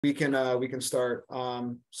we can start.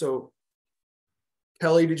 So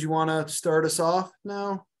Kelly, did you want to start us off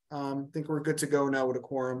now? I think we're good to go now with a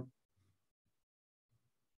quorum.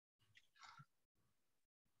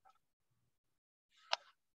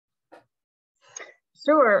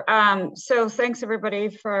 Sure. So thanks everybody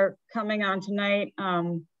for coming on tonight.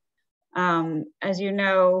 As you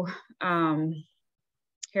know,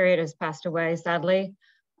 Harriet has passed away, sadly.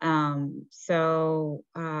 In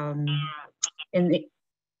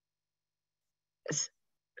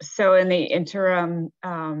the interim,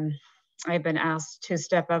 I've been asked to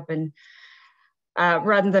step up and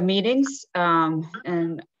run the meetings,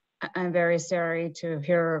 and I'm very sorry to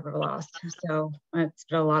hear of her loss. So it's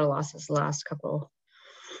been a lot of losses the last couple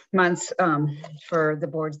months for the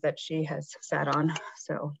boards that she has sat on.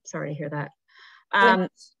 So sorry to hear that. If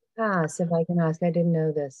I can ask, I didn't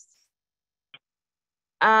know this.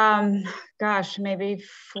 Gosh, maybe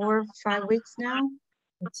 4 or 5 weeks now.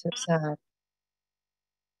 It's so sad.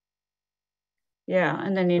 Yeah,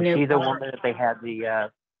 and then you knew. Was she the woman that they had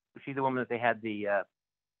the? Was she the woman that they had the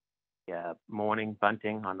morning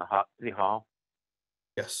bunting on the City Hall?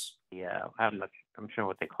 Yes. Yeah, I'm sure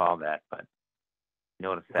what they call that, but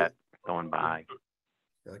noticed that going by.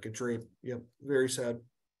 Like a dream. Yep, very sad.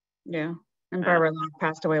 Yeah, and Barbara Locke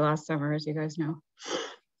passed away last summer, as you guys know.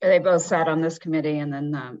 They both sat on this committee, and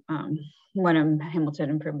then Wenham Hamilton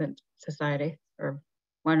Improvement Society, or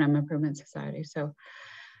Wenham Improvement Society. So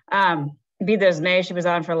be this may, she was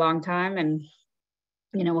on for a long time, and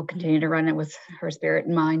we'll continue to run it with her spirit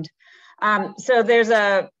in mind. So there's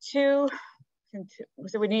so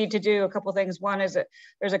we need to do a couple things. One is that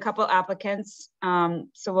there's a couple applicants,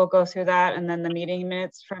 so we'll go through that, and then the meeting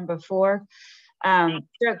minutes from before. Can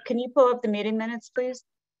you pull up the meeting minutes, please?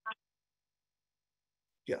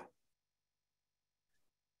 Yeah.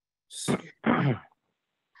 So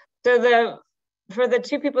for the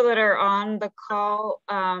two people that are on the call,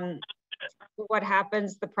 what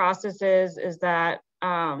happens, the process is that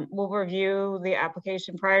we'll review the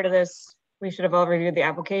application. Prior to this, we should have all reviewed the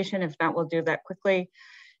application. If not, we'll do that quickly.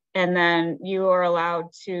 And then you are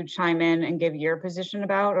allowed to chime in and give your position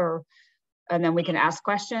about, and then we can ask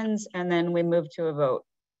questions, and then we move to a vote.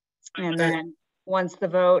 And then once the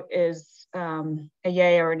vote is a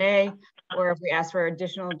yay or a nay, or if we ask for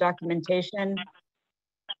additional documentation,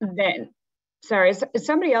 then, sorry, is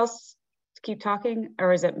somebody else to keep talking,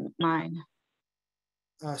 or is it mine?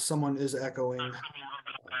 Someone is echoing.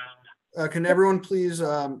 Can everyone please,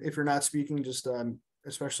 if you're not speaking, just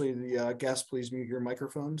especially the guests, please mute your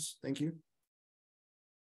microphones. Thank you.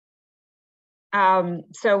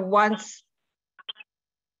 So once,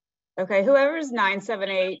 okay, whoever's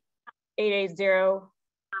 978-880-9697,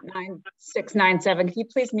 can you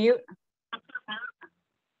please mute?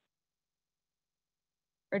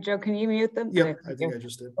 Or Joe, can you mute them? Yep, I think I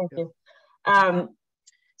just did. Thank you.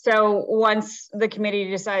 So once the committee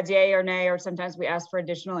decides yay or nay, or sometimes we ask for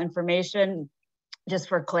additional information just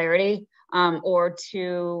for clarity, or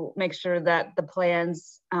to make sure that the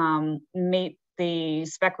plans meet the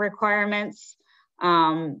spec requirements,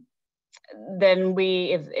 then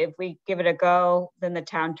if we give it a go, then the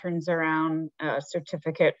town turns around a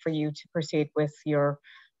certificate for you to proceed with your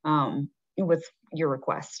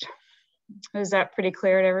request. Is that pretty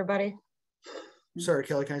clear to everybody? Sorry,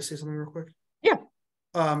 Kelly, can I say something real quick? Yeah.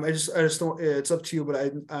 I just don't, it's up to you,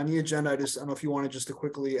 but on the agenda, I don't know if you wanted just to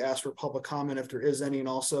quickly ask for public comment if there is any, and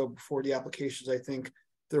also before the applications, I think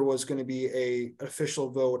there was going to be a official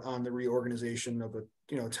vote on the reorganization of a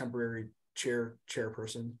temporary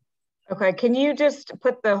chairperson. Okay, can you just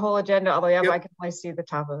put the whole agenda all the way up? Yep. I can only see the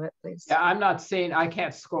top of it, please. Yeah, I'm not seeing, I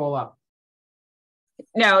can't scroll up.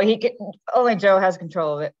 No, he can, only Joe has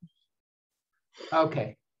control of it.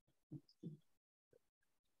 Okay.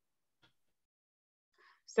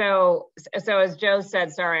 So as Joe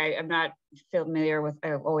said, sorry, I'm not familiar with,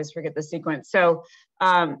 I always forget the sequence. So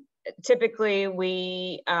typically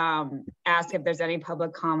we ask if there's any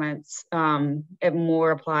public comments. It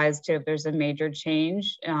more applies to if there's a major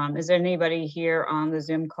change. Is there anybody here on the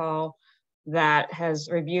Zoom call that has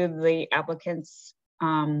reviewed the applicant's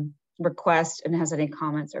request and has any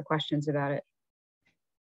comments or questions about it?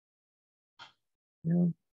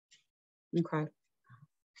 No. Okay.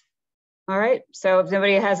 All right, so if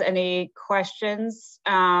nobody has any questions,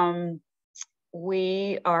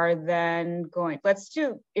 we are then going, let's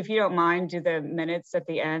do, if you don't mind, do the minutes at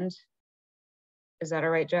the end. Is that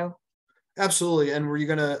all right, Joe? Absolutely. And were you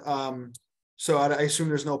gonna, so I assume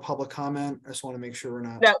there's no public comment. I just want to make sure we're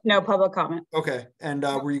not. No public comment. Okay. And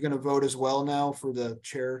were you gonna vote as well now for the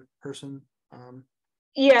chairperson?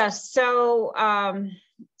 Yes, so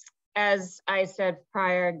as I said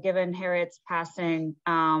prior, given Harriet's passing,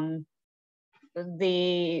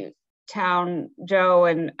 the town, Joe,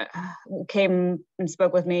 and came and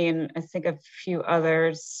spoke with me and I think a few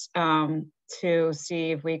others to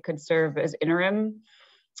see if we could serve as interim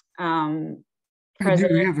I do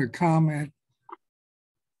president have a comment.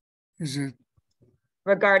 Is it,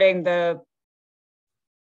 regarding the,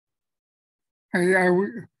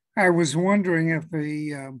 I was wondering if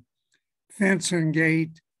the fence and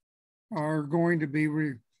gate are going to be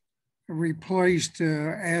replaced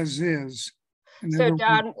as is. In so other words,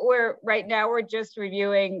 Don, right now we're just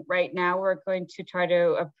reviewing, we're going to try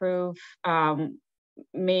to approve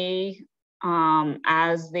me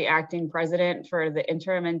as the acting president for the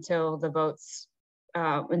interim until the votes,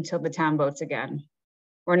 until the town votes again.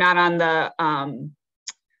 We're not on the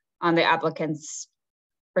applicant's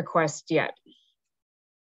request yet.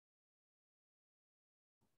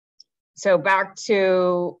 So back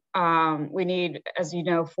to, we need, as you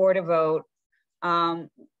know, 4 to vote.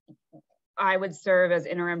 I would serve as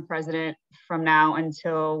interim president from now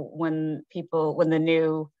until when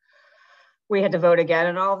we had to vote again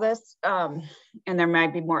and all this. And there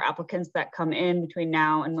might be more applicants that come in between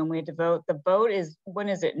now and when we had to vote. The vote is, when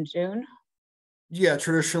is it, in June? Yeah,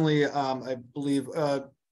 traditionally, I believe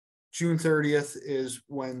June 30th is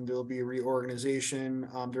when there'll be a reorganization.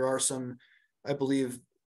 There are some, I believe,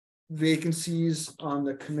 vacancies on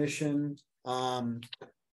the commission. It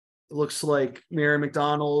looks like Mary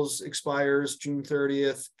McDonald's expires June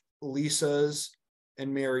 30th, Lisa's,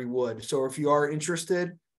 and Mary Wood. So if you are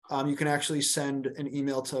interested, you can actually send an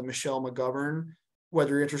email to Michelle McGovern,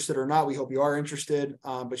 whether you're interested or not. We hope you are interested,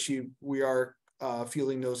 but we are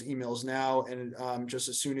fielding those emails now, and just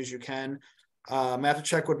as soon as you can. I have to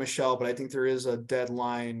check with Michelle, but I think there is a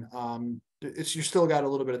deadline. You still got a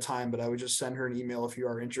little bit of time, but I would just send her an email if you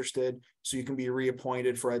are interested, so you can be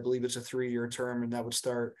reappointed for, I believe it's a 3-year term, and that would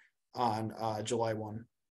start on July 1.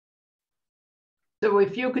 So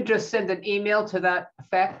if you could just send an email to that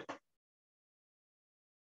effect.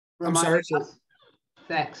 I'm sorry.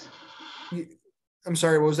 Thanks. I'm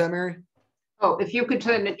sorry. What was that, Mary? Oh, if you could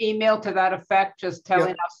send an email to that effect, just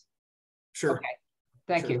telling us. Sure. Okay.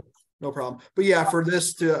 Thank you. No problem. But yeah, for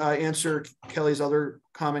this to answer Kelly's other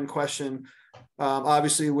common question,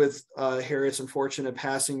 obviously with Harriet's unfortunate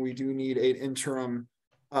passing, we do need an interim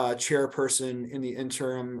chairperson in the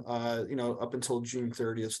interim, up until June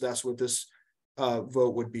 30th. So that's what this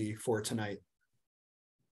vote would be for tonight.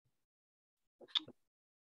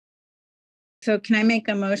 So can I make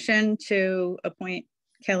a motion to appoint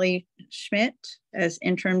Kelly Schmidt as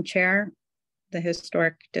interim chair, the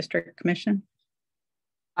Historic District Commission?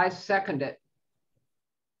 I second it.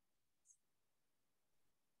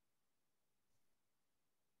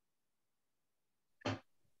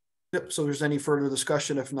 Yep. So there's any further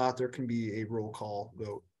discussion? If not, there can be a roll call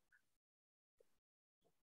vote.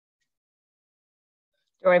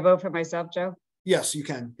 Do I vote for myself, Joe? Yes, you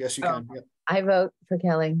can. Yes, you can. Yep. I vote for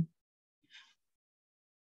Kelly.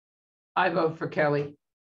 I vote for Kelly.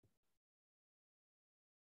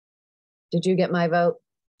 Did you get my vote?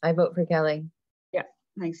 I vote for Kelly. Yeah,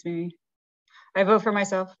 thanks, Mary. I vote for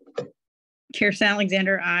myself. Kirsten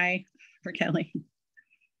Alexander, aye for Kelly.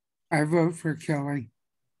 I vote for Kelly.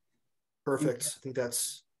 Perfect. I think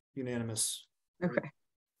that's unanimous. Okay.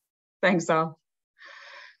 Thanks all.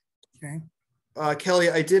 Okay. Kelly,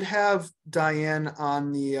 I did have Diane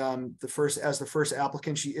on the first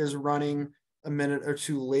applicant. She is running a minute or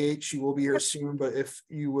two late. She will be here soon, but if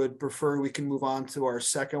you would prefer, we can move on to our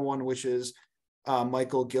second one, which is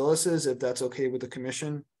Michael Gillis's, if that's okay with the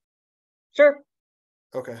commission. Sure.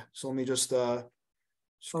 Okay, so let me just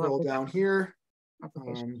scroll down here.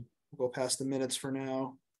 Application. We'll go past the minutes for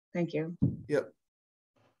now. Thank you. Yep.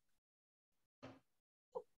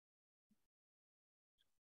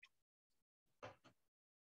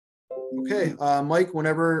 Okay, Mike,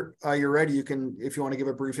 whenever you're ready, you can, if you want to give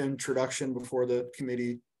a brief introduction before the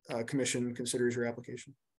commission considers your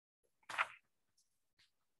application.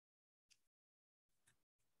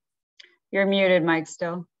 You're muted, Mike,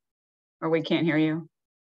 still, or we can't hear you.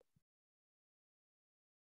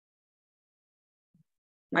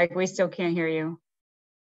 Mike, we still can't hear you.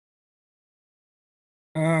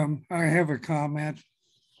 I have a comment.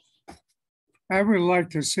 I would like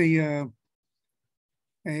to see a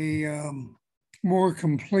more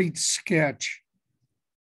complete sketch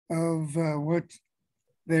of what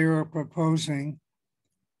they are proposing.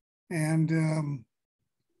 And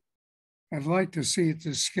I'd like to see it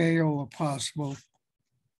to scale if possible,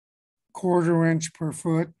 1/4 inch per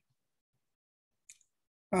foot.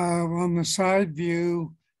 On the side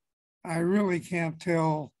view, I really can't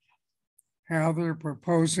tell how they're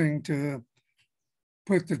proposing to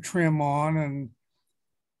put the trim on and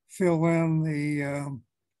fill in the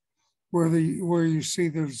where you see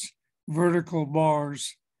those vertical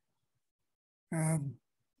bars. I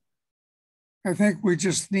think we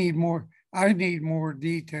just need more. I need more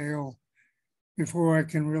detail before I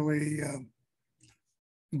can really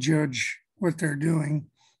judge what they're doing.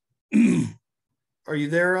 Are you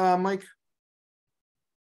there, Mike?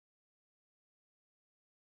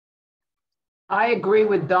 I agree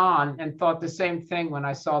with Don and thought the same thing when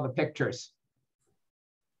I saw the pictures.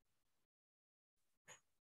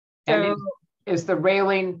 And So, is the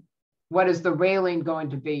railing, what is the railing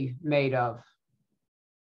going to be made of?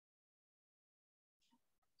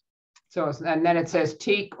 So, and then it says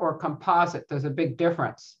teak or composite. There's a big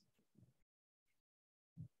difference.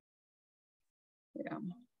 yeah.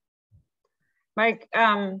 Mike,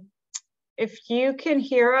 if you can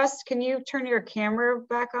hear us, can you turn your camera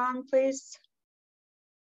back on, please?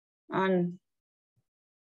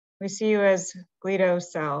 We see you as Guido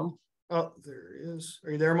Cell. Oh, there he is.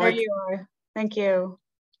 Are you there, There Mike? you are. Thank you.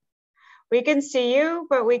 We can see you,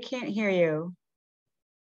 but we can't hear you.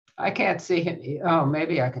 I can't see him. Oh,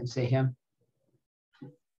 maybe I can see him.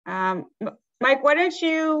 Mike, why don't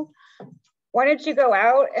you go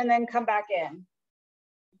out and then come back in?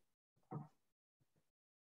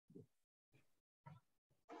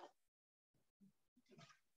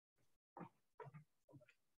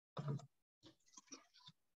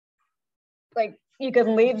 Like, you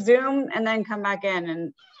can leave Zoom and then come back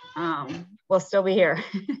in, and we'll still be here.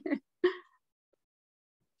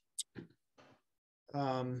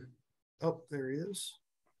 Oh, there he is.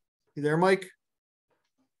 You there, Mike?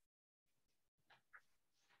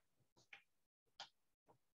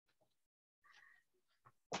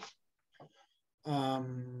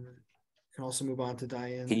 Can also move on to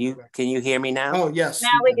Diane. Can you hear me now? Oh, yes.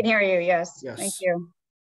 Now we can hear you. Yes. Yes. Thank you.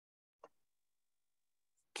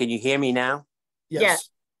 Can you hear me now? Yes. Yes.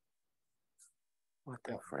 What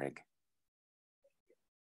the frig?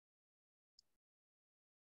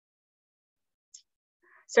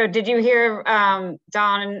 So did you hear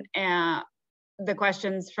Don the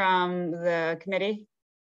questions from the committee?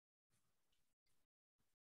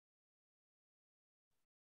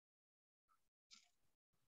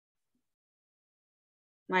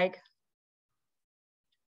 Mike?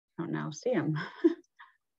 I don't know, see him.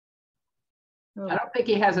 I don't think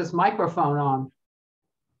he has his microphone on.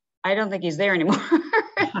 I don't think he's there anymore.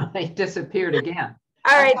 He disappeared again.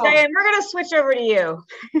 All right, Diane, we're gonna switch over to you.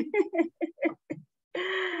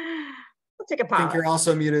 We'll take a pause. I think you're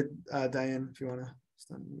also muted, Diane, if you want to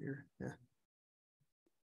stun your,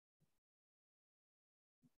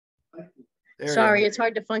 yeah. Sorry, it's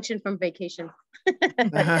hard to function from vacation.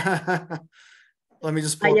 Let me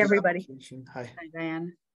just pull Hi, up everybody. Hi. Hi,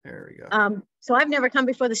 Diane. There we go. So I've never come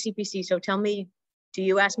before the CPC, so tell me, do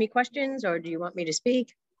you ask me questions or do you want me to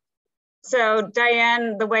speak? So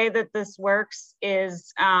Diane, the way that this works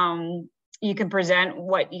is you can present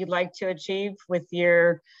what you'd like to achieve with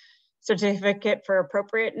your certificate for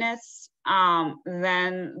appropriateness.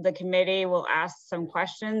 Then the committee will ask some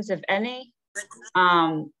questions, if any.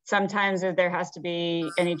 Sometimes if there has to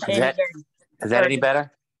be any changes. Is that any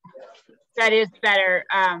better? That is better.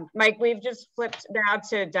 Mike, we've just flipped now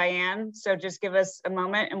to Diane. So just give us a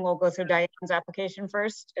moment and we'll go through Diane's application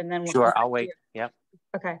first and then we'll— Sure, I'll wait. Yep.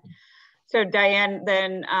 Okay. So Diane,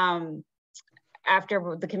 then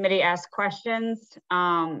after the committee asks questions,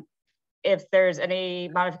 if there's any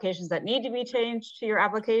modifications that need to be changed to your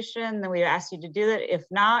application, then we ask you to do that. If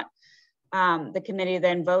not, the committee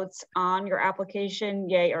then votes on your application,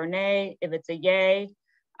 yay or nay. If it's a yay,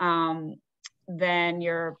 then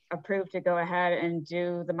you're approved to go ahead and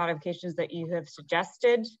do the modifications that you have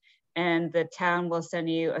suggested. And the town will send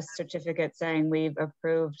you a certificate saying we've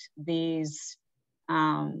approved these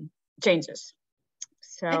changes.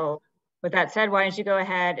 So with that said, why don't you go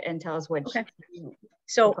ahead and tell us which. Okay.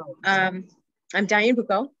 So I'm Diane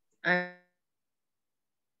Bucco. I'm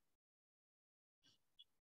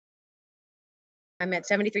at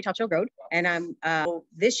 73 Touch Hill Road, and I'm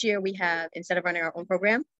this year we have, instead of running our own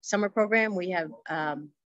program, summer program, we have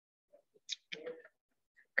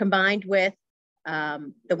combined with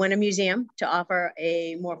the Wenham Museum to offer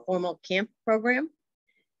a more formal camp program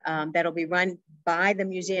that'll be run by the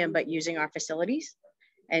museum, but using our facilities.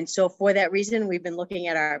 And so for that reason, we've been looking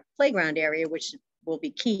at our playground area, which will be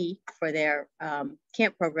key for their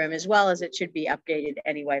camp program, as well as it should be updated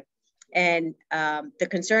anyway. And the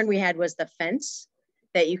concern we had was the fence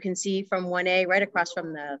that you can see from 1A right across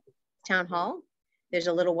from the town hall. There's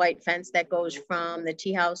a little white fence that goes from the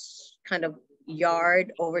tea house kind of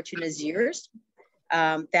yard over to Nazir's.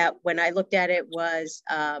 that when I looked at it was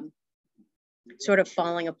sort of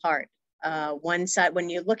falling apart. One side, when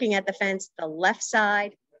you're looking at the fence, the left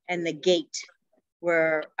side and the gate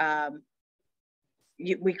were,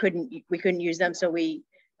 we couldn't use them. So we,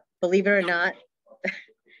 believe it or not,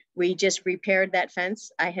 we just repaired that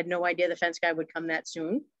fence. I had no idea the fence guy would come that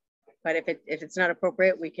soon, but if it's not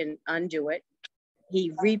appropriate, we can undo it.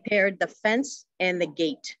 He repaired the fence and the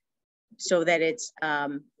gate so that it's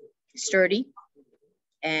sturdy,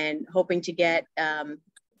 and hoping to get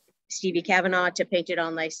Stevie Kavanaugh to paint it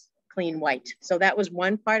all nice, clean white. So that was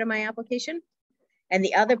one part of my application. And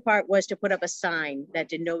the other part was to put up a sign that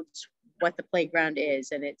denotes what the playground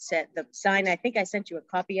is. And it said, the sign, I think I sent you a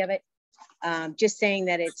copy of it, just saying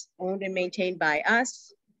that it's owned and maintained by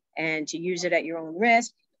us and to use it at your own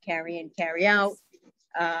risk, carry in, carry out.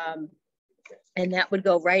 And that would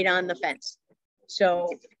go right on the fence. So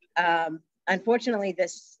unfortunately,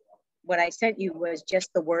 what I sent you was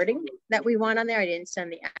just the wording that we want on there. I didn't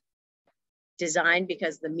send the design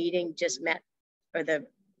because the meeting just met, or the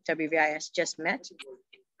WVIS just met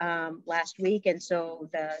last week. And so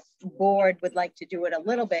the board would like to do it a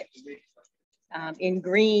little bit in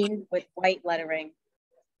green with white lettering,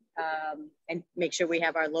 and make sure we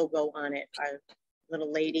have our logo on it, our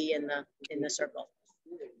little lady in the circle.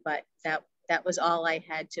 But that was all I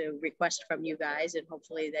had to request from you guys, and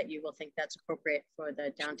hopefully that you will think that's appropriate for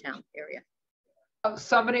the downtown area.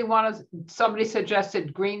 Somebody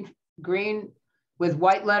suggested green with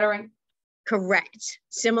white lettering. Correct.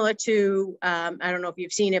 Similar to, I don't know if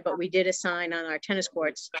you've seen it, but we did a sign on our tennis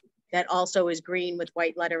courts that also is green with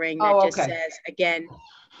white lettering that just says, again,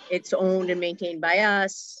 it's owned and maintained by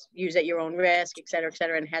us, use at your own risk, et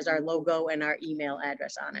cetera, and has our logo and our email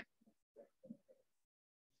address on it.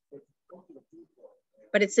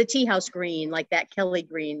 But it's the tea house green, like that Kelly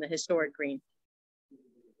green, the historic green.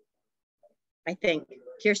 I think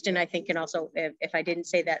Kirsten, can also, if I didn't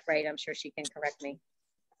say that right, I'm sure she can correct me.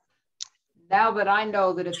 Now that I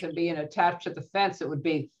know that it can be attached to the fence, it would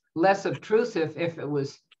be less obtrusive if it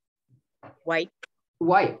was white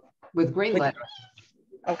with green letters.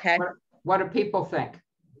 Okay. What do people think?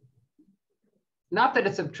 Not that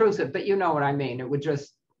it's obtrusive, but you know what I mean. It would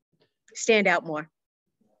just stand out more.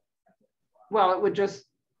 Well, it would just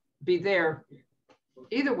be there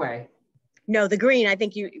either way. No, the green, I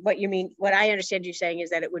think what I understand you saying is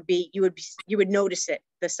that it would be, you would notice it,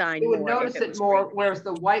 the sign. You would notice it more, whereas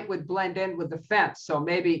the white would blend in with the fence. So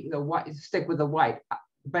maybe the white, stick with the white.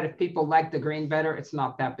 But if people like the green better, it's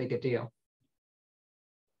not that big a deal.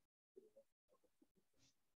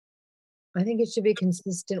 I think it should be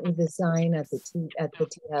consistent with the sign at the tea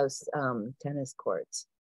house tennis courts.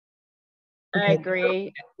 I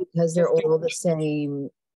agree. Because they're all the same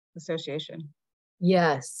association.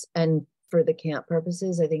 Yes, and for the camp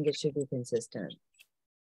purposes, I think it should be consistent.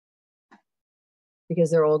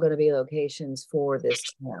 Because they're all going to be locations for this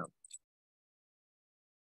camp.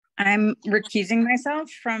 I'm recusing myself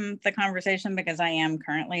from the conversation because I am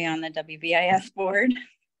currently on the WVIS board.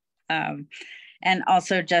 And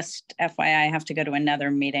also just FYI, I have to go to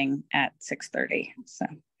another meeting at 6:30.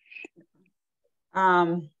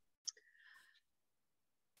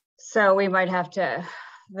 So we might have to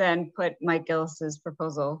then put Mike Gillis's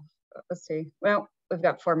proposal. Let's see. Well, we've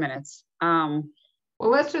got 4 minutes. Well,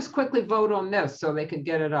 let's just quickly vote on this so they can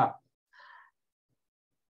get it up.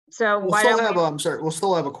 So we'll still have I'm sorry, we'll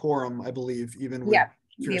still have a quorum, I believe, even with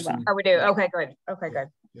Kirsten. Oh, we do. Okay, good. Okay, good.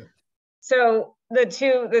 Yeah. So the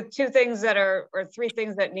two things that are, or three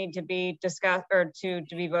things that need to be discussed or to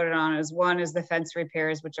be voted on is, one is the fence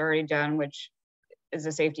repairs, which are already done, which is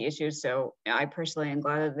a safety issue. So I personally am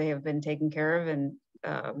glad that they have been taken care of and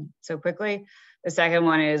so quickly. The second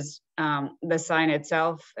one is the sign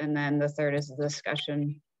itself. And then the third is the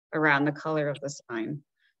discussion around the color of the sign.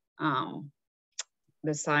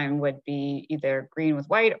 The sign would be either green with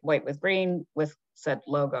white, white with green with said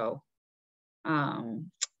logo.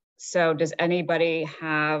 So does anybody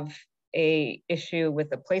have a issue with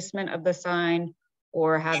the placement of the sign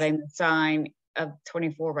or having the sign of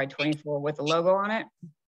 24 by 24 with a logo on it?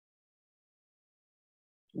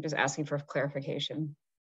 I'm just asking for clarification.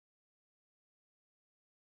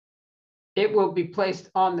 It will be placed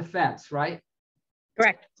on the fence, right?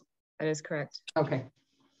 Correct. That is correct. Okay.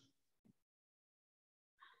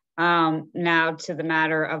 Now to the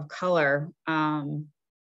matter of color.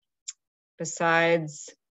 Besides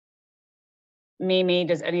Mimi,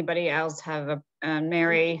 does anybody else have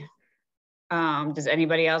Mary? Does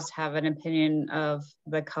anybody else have an opinion of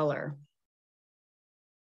the color?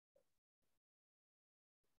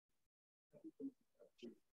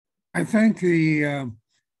 I think the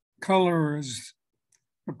color is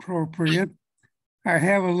appropriate. I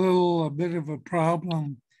have a bit of a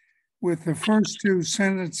problem with the first two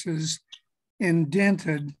sentences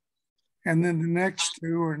indented and then the next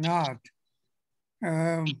two are not.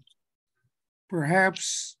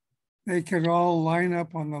 Perhaps they could all line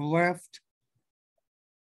up on the left.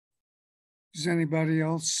 Does anybody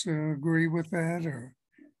else agree with that, or?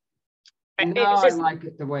 No, I like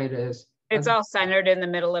it the way it is. It's all centered in the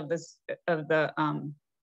middle of this, of the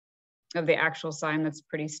actual sign. That's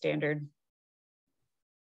pretty standard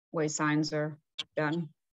way signs are done,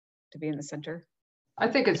 to be in the center. I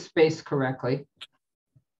think it's spaced correctly.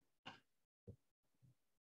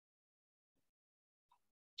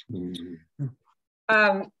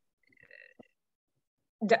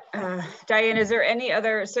 Diane, is there any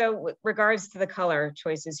other, so with regards to the color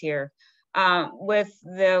choices here, with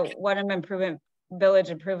the Wenham Village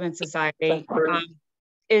Improvement Society,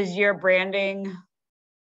 is your branding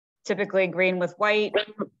typically green with white?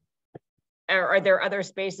 Or are there other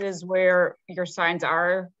spaces where your signs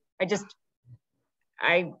are?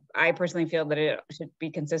 I personally feel that it should be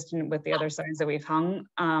consistent with the other signs that we've hung,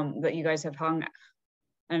 that you guys have hung.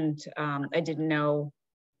 And I didn't know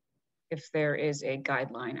if there is a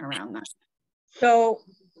guideline around that. So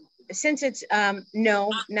since it's,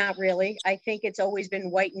 no, not really. I think it's always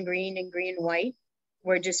been white and green and white.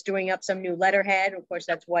 We're just doing up some new letterhead. Of course,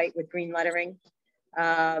 that's white with green lettering.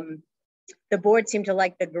 The board seemed to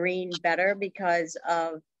like the green better because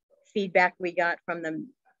of feedback we got from the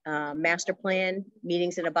master plan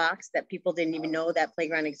meetings in a box that people didn't even know that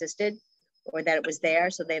playground existed or that it was there.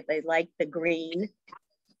 So they liked the green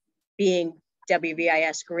being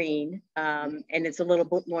WVIS green, and it's a little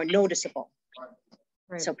bit more noticeable.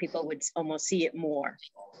 Right. So people would almost see it more.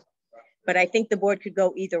 But I think the board could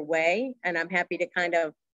go either way, and I'm happy to kind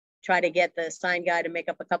of try to get the sign guy to make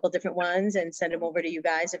up a couple different ones and send them over to you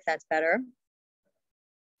guys if that's better.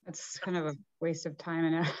 It's kind of a waste of time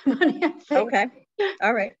and money, I think. Okay,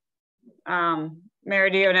 all right.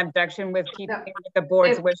 Mary, do you have an objection with keeping the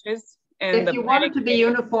board's wishes? And if you want it to be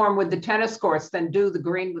uniform with the tennis courts, then do the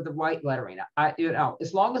green with the white lettering.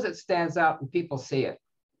 As long as it stands out and people see it.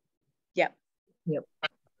 Yep.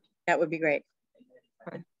 That would be great.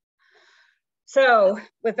 Okay. So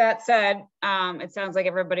with that said, it sounds like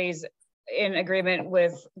everybody's in agreement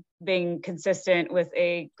with being consistent with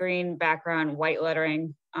a green background, white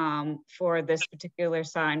lettering for this particular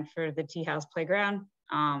sign for the Tea House Playground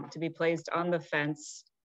to be placed on the fence,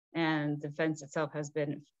 and the fence itself has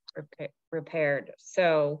been repaired.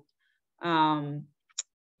 So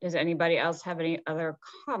does anybody else have any other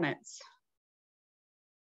comments?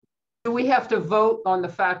 Do we have to vote on the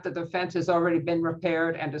fact that the fence has already been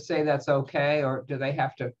repaired and to say that's okay, or do they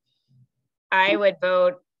have to? I would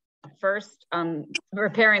vote first on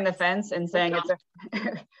repairing the fence and saying it's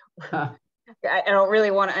a I don't really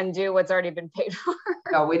want to undo what's already been paid for.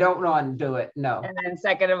 No, we don't want to undo it, no. And then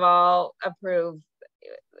second of all, approve.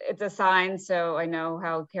 It's a sign, so I know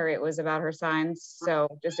how Carrie was about her signs. So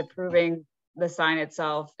just approving the sign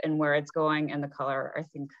itself and where it's going and the color, I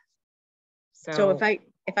think. So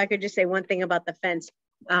if I could just say one thing about the fence,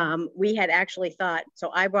 we had actually thought,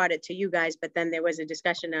 so I brought it to you guys, but then there was a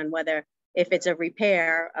discussion on whether if it's a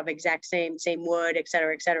repair of exact same wood, et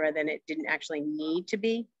cetera, then it didn't actually need to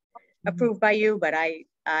be approved by you, but I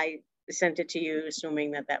sent it to you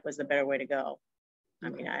assuming that that was the better way to go. I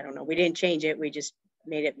mean, I don't know. We didn't change it. We just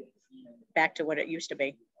made it back to what it used to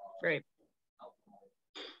be. Great.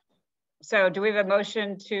 So do we have a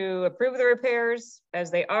motion to approve the repairs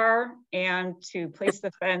as they are and to place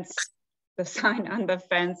the fence, the sign on the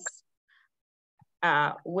fence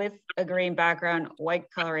with a green background, white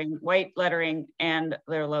coloring, white lettering, and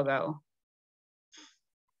their logo?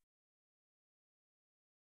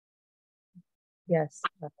 Yes.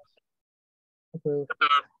 Approve.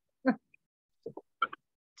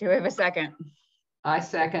 Do we have a second? I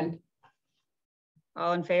second.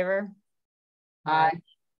 All in favor? Aye.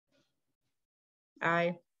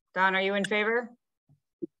 Aye. Don, are you in favor?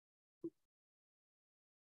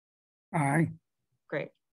 Aye. Great.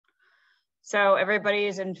 So everybody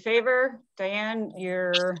is in favor. Diane,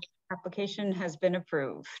 your application has been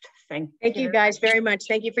approved. Thank you guys very much.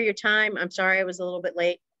 Thank you for your time. I'm sorry I was a little bit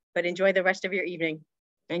late, but enjoy the rest of your evening.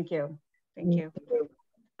 Thank you. Thank you.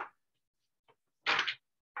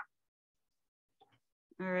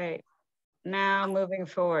 All right. Now moving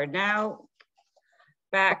forward. Now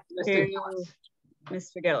back to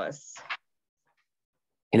Mr. Gillis.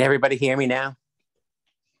 Can everybody hear me now?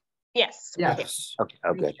 Yes. Yes. Okay.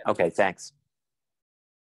 Oh, good. Okay, thanks.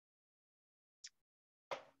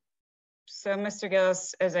 So, Mr.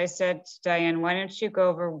 Gillis, as I said to Diane, why don't you go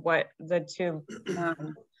over what the two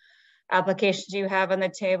applications you have on the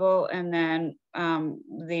table, and then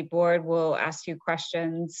the board will ask you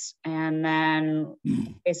questions, and then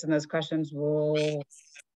based on those questions, we'll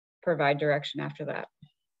provide direction after that.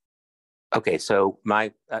 Okay, so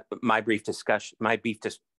my brief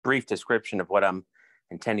description of what I'm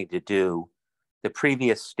intending to do. The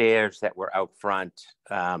previous stairs that were out front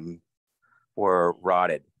were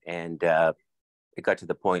rotted, and it got to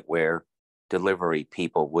the point where delivery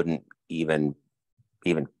people wouldn't even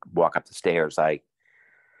walk up the stairs. I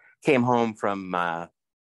came home from a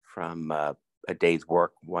day's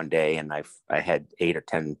work one day, and I had 8 or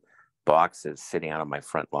 10 boxes sitting out on my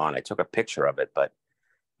front lawn. I took a picture of it, but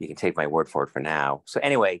you can take my word for it for now. So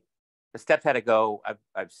anyway, the steps had to go.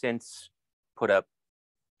 I've since put up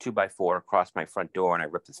 2x4 across my front door, and I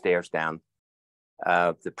ripped the stairs down.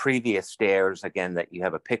 The previous stairs, again, that you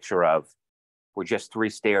have a picture of, were just 3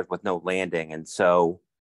 stairs with no landing, and so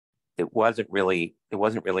it wasn't really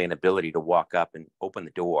an ability to walk up and open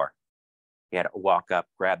the door. You had to walk up,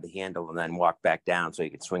 grab the handle, and then walk back down so you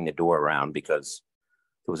could swing the door around, because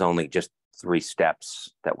there was only just 3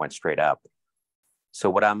 steps that went straight up. So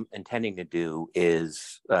what I'm intending to do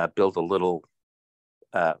is build a little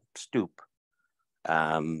stoop,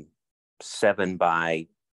 7 by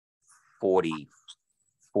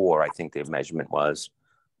 44, I think the measurement was,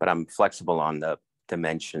 but I'm flexible on the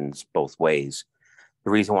dimensions both ways.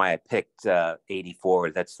 The reason why I picked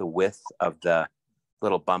 84, that's the width of the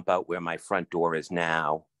little bump out where my front door is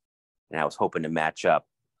now. And I was hoping to match up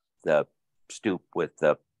the stoop with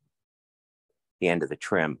the end of the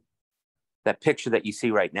trim. That picture that you see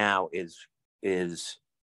right now is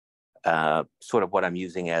sort of what I'm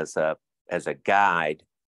using as a guide.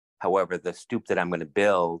 However, the stoop that I'm going to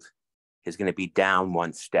build is going to be down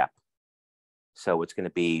 1 step. So it's going to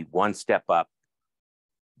be 1 step up,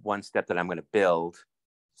 1 step that I'm going to build.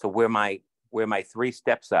 So where my 3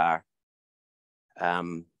 steps are,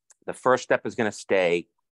 the first step is going to stay.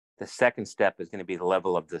 The second step is going to be the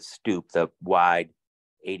level of the stoop, the wide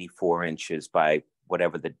 84 inches by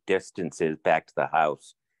whatever the distance is back to the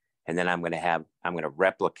house. And then I'm going to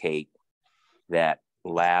replicate that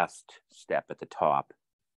last step at the top.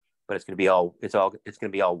 But it's going to be all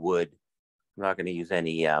wood. I'm not going to use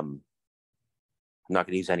any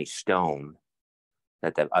stone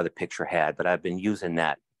that the other picture had, but I've been using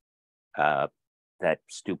that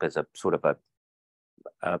stoop as a sort of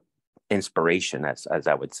a inspiration, as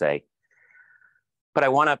I would say. But I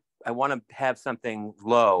want to have something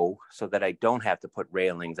low so that I don't have to put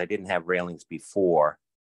railings. I didn't have railings before.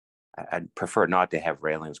 I'd prefer not to have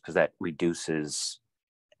railings because that reduces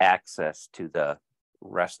access to the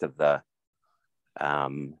rest of the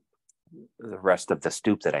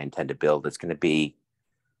stoop that I intend to build. It's going to be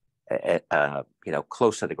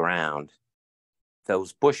close to the ground.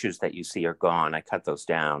 Those bushes that you see are gone. I cut those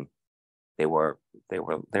down. They were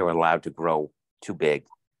allowed to grow too big.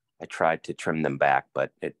 I tried to trim them back,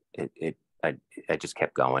 but I just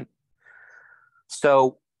kept going.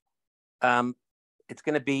 So it's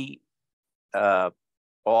going to be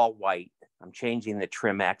all white. I'm changing the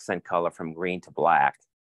trim accent color from green to black.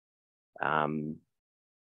 But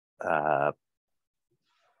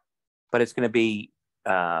it's going to be,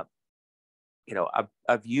 I've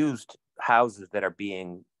used houses that are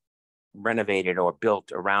being renovated or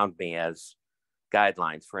built around me as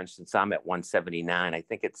guidelines. For instance, I'm at 179. I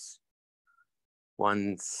think it's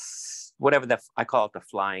I call it the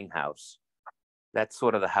flying house. That's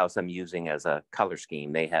sort of the house I'm using as a color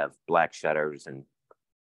scheme. They have black shutters and,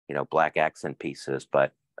 black accent pieces,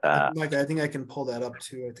 but Mike, I think I can pull that up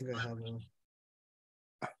too. I think I have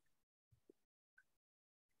a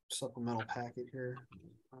supplemental packet here.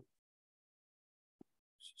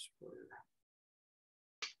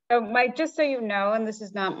 So Mike, just so you know, and this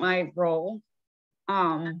is not my role,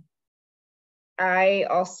 you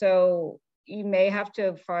may have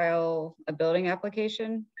to file a building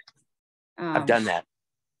application. I've done that.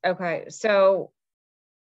 Okay, so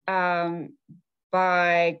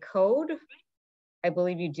by code, I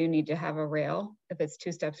believe you do need to have a rail if it's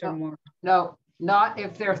 2 steps or more. No, not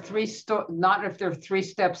if they're 3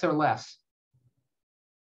 steps or less.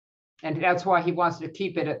 And that's why he wants to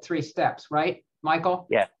keep it at 3 steps, right, Michael?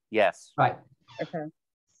 Yeah. Yes. Right. Okay.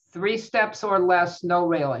 3 steps or less, no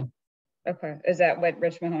railing. Okay. Is that what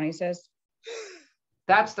Rich Mahoney says?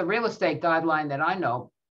 That's the real estate guideline that I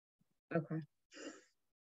know. Okay.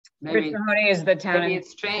 Maybe Rich Mahoney is the town. Maybe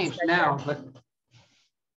it's changed now, but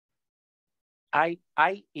I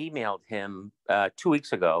emailed him 2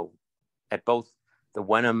 weeks ago at both the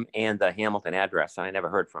Wenham and the Hamilton address, and I never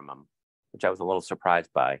heard from him, which I was a little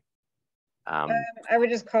surprised by. I would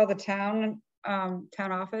just call the town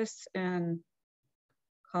office and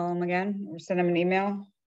call him again or send him an email?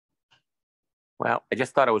 Well, I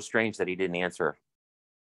just thought it was strange that he didn't answer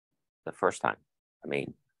the first time. I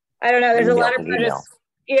mean, I don't know. There's a email lot of to email. projects.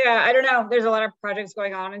 Yeah, I don't know. There's a lot of projects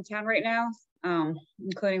going on in town right now,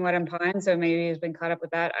 including Wenham Pines. So maybe he's been caught up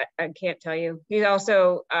with that. I can't tell you. He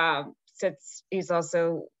also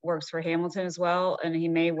works for Hamilton as well, and he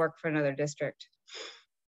may work for another district.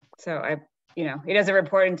 So he doesn't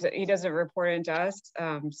report into us.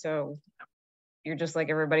 So you're just like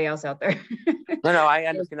everybody else out there. No, I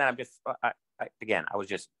understand that. I'm just, again, I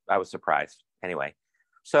was surprised. Anyway,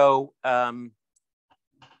 so, as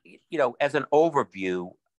an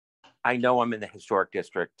overview, I know I'm in the historic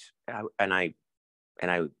district, and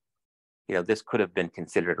this could have been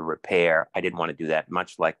considered a repair. I didn't want to do that,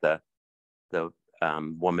 much like the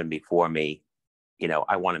woman before me.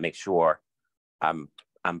 I want to make sure I'm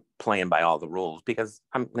playing by all the rules, because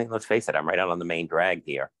let's face it, I'm right out on the main drag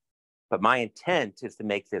here. But my intent is to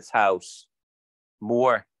make this house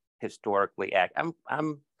more historically accurate.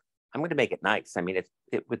 I'm going to make it nice. I mean,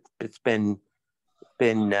 it's been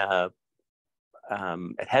it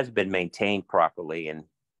has been maintained properly in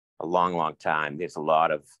a long time. There's a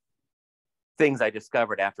lot of things I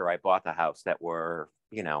discovered after I bought the house that were,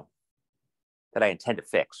 that I intend to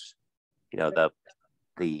fix. It's going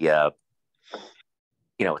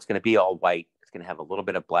to be all white. It's going to have a little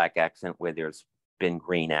bit of black accent where there's been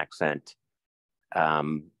green accent.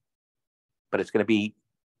 But it's going to be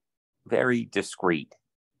very discreet,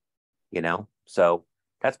 So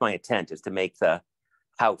that's my intent, is to make the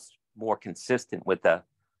house more consistent with the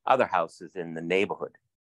other houses in the neighborhood.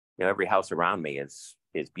 Every house around me is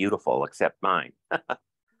beautiful except mine.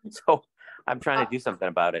 So I'm trying to do something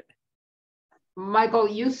about it. Michael,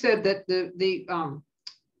 you said that the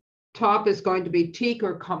top is going to be teak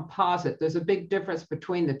or composite. There's a big difference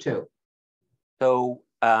between the two. So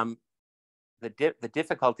the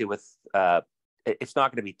difficulty with it's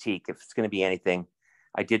not going to be teak. If it's going to be anything,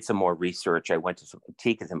 I did some more research. I went to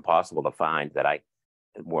teak is impossible to find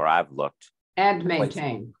where I've looked. And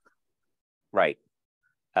maintain. Right.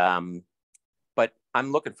 But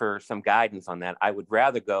I'm looking for some guidance on that. I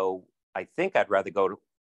think I'd rather go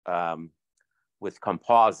with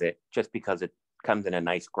composite, just because it comes in a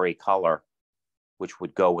nice gray color, which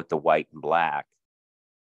would go with the white and black.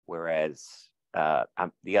 Whereas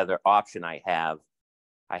the other option I have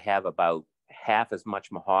about half as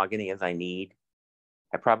much mahogany as I need.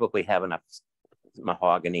 I probably have enough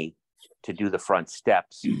mahogany to do the front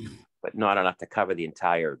steps, but not enough to cover the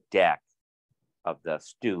entire deck of the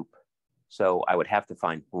stoop. So I would have to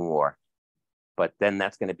find more. But then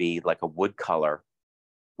that's going to be like a wood color,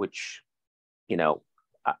 which,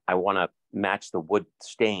 I want to match the wood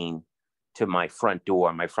stain to my front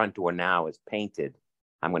door. My front door now is painted.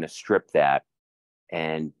 I'm going to strip that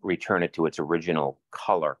and return it to its original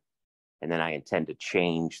color. And then I intend to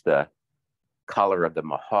change the color of the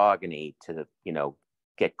mahogany to,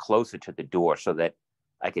 get closer to the door, so that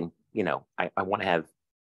I can, I want to have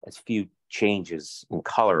as few changes in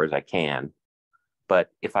color as I can.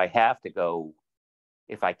 But if I can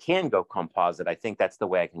go composite, I think that's the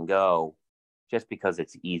way I can go, just because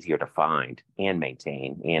it's easier to find and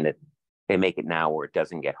maintain. And they make it now where it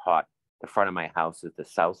doesn't get hot. The front of my house is the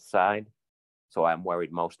south side, so I'm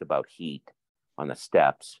worried most about heat on the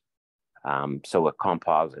steps. So a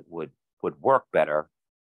composite would work better.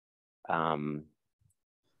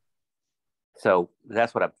 So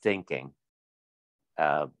that's what I'm thinking.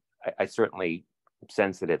 I certainly am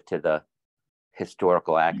sensitive to the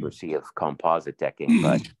historical accuracy of composite decking,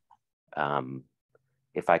 but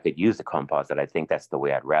if I could use a composite, I think that's the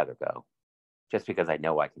way I'd rather go, just because I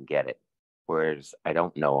know I can get it. Whereas I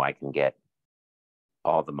don't know I can get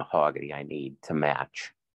all the mahogany I need to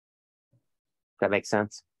match. Does that make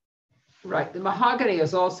sense? Right. The mahogany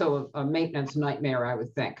is also a maintenance nightmare, I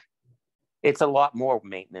would think. It's a lot more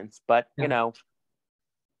maintenance, but if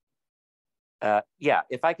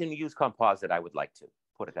I can use composite, I would like to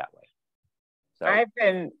put it that way. So I've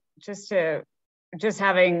been just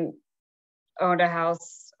having owned a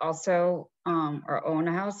house also, or own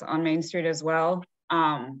a house on Main Street as well,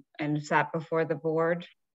 and sat before the board.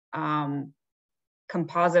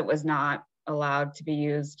 Composite was not allowed to be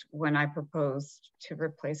used when I proposed to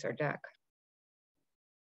replace our deck.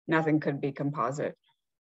 Nothing could be composite.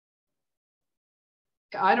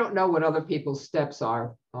 I don't know what other people's steps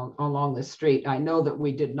are along the street. I know that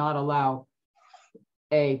we did not allow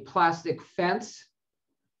a plastic fence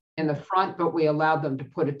in the front, but we allowed them to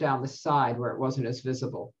put it down the side where it wasn't as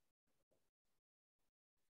visible.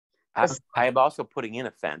 I am also putting in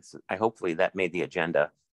a fence. Hopefully that made the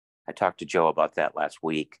agenda. I talked to Joe about that last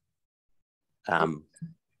week.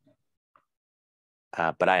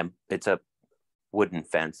 but it's a wooden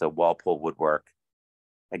fence, a Walpole woodwork.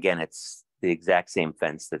 Again, it's the exact same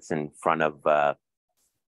fence that's in front of, I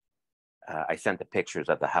sent the pictures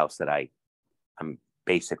of the house that I'm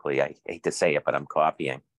basically, I hate to say it, but I'm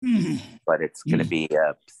copying. But it's going to be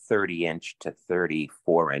a 30-inch to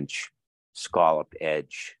 34-inch scalloped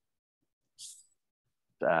edge,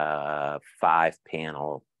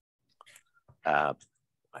 5-panel at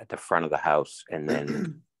the front of the house, and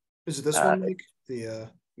then is it this one, Mike? You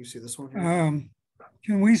see this one here?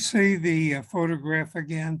 Can we see the photograph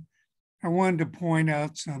again? I wanted to point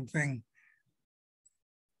out something.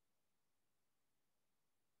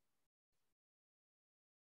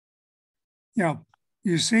 Yeah,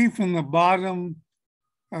 you see from the bottom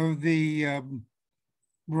of the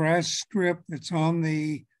brass strip that's on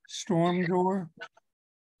the storm door,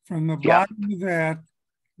 from the bottom of that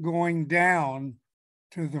going down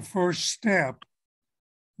to the first step,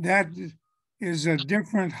 that is a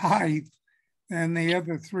different height than the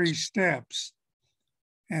other 3 steps.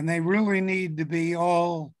 And they really need to be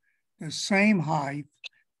all the same height.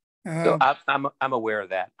 So I'm aware of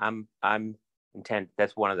that. I'm intent.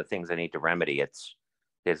 That's one of the things I need to remedy.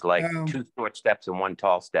 There's like 2 short steps and 1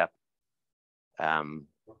 tall step.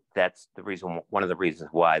 That's the reason. One of the reasons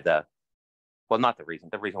why the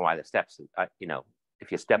reason why the steps.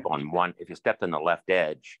 If you step on if you stepped on the left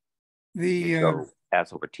edge, you go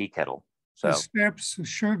ass over tea kettle. So the steps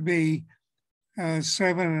should be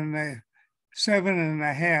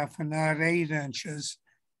 7.5 and not 8 inches.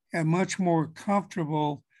 A much more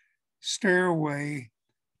comfortable stairway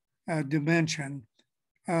dimension.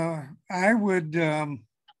 I would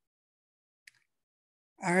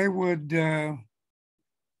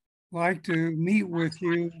like to meet with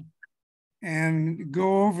you and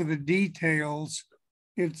go over the details.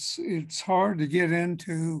 It's hard to get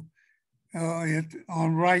into it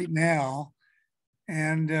on right now,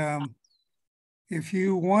 and if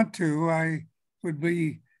you want to, I would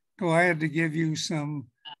be glad to give you some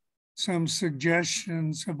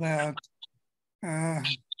suggestions about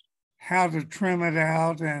how to trim it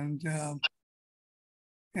out, and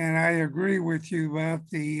I agree with you about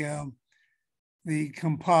the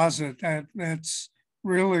composite. That's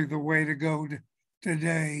really the way to go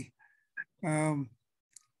today.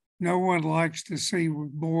 No one likes to see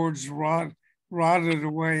boards rotted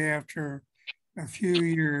away after a few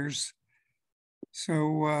years.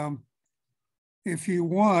 So if you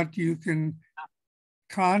want, you can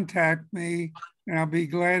contact me, and I'll be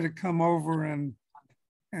glad to come over and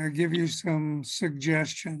give you some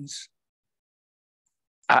suggestions.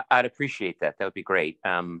 I'd appreciate that. That would be great.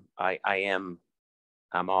 I'm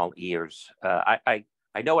all ears. I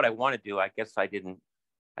know what I want to do. I guess I didn't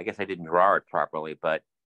draw it properly, but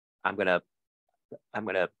I'm gonna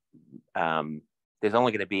there's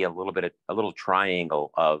only gonna be a little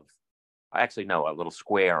triangle of, a little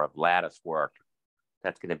square of lattice work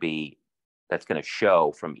that's gonna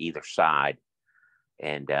show from either side.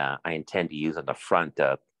 And I intend to use on the front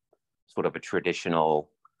sort of a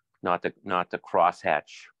traditional, not the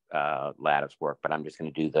crosshatch lattice work, but I'm just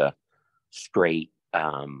going to do the straight,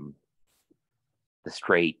 what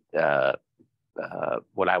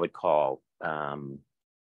I would call,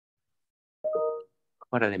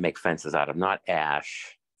 what do they make fences out of? Not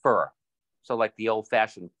ash, fir. So like the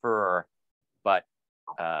old-fashioned fir, but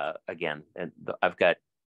again, I've got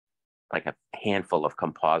like a handful of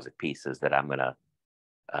composite pieces that I'm going to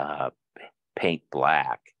paint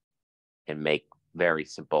black and make very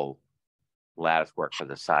simple lattice work for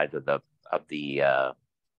the sides of the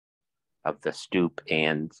stoop.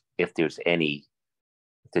 And if there's any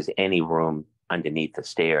room underneath the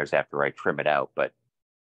stairs after I trim it out, but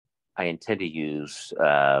I intend to use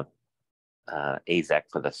AZEK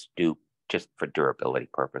for the stoop just for durability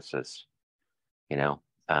purposes,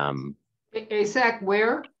 AZEK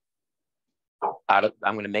where? I'm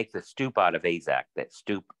going to make the stoop out of AZEK, that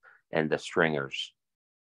stoop and the stringers,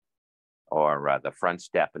 or the front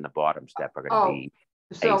step and the bottom step are going to be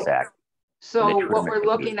AZEK. So what we're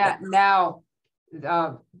looking at now,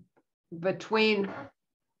 between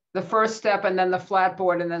the first step and then the flat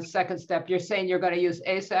board and then second step, you're saying you're going to use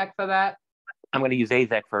AZEK for that? I'm going to use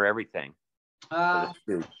AZEK for everything. I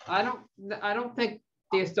don't think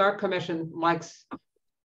the Historic Commission likes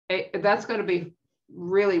that's going to be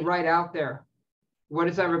really right out there. What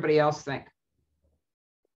does everybody else think?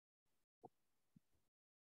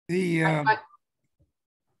 I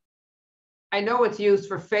know it's used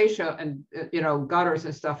for fascia and gutters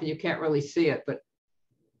and stuff, and you can't really see it, but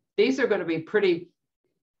these are going to be pretty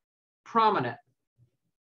prominent.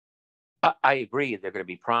 I agree, they're going to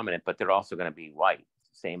be prominent, but they're also going to be white,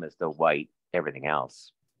 same as the white everything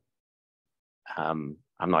else. I'm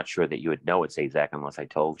not sure that you would know it's AZAC unless I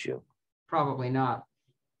told you. Probably not.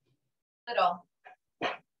 At all.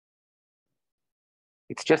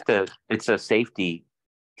 It's just it's a safety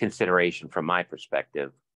consideration from my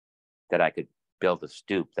perspective that I could build a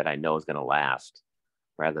stoop that I know is going to last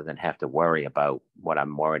rather than have to worry about what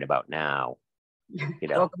I'm worried about now. You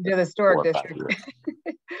know, Welcome to the historic 4 or 5 district.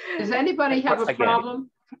 years. Does anybody have a Again,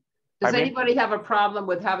 problem? Does pardon me? anybody have a problem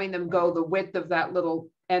with having them go the width of that little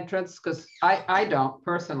entrance? Because I don't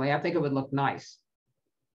personally. I think it would look nice.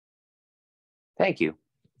 Thank you.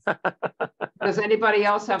 Does anybody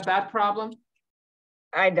else have that problem?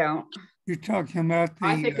 I don't. You're talking about the.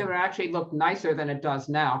 I think it would actually look nicer than it does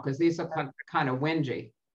now because these are kind of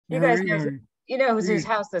whingy. You guys Mary, know, you know whose you-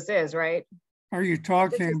 house this is, right? Are you This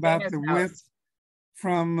talking is about Dana's the house. width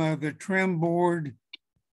from the trim board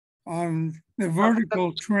on the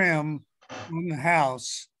vertical trim on the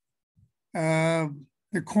house?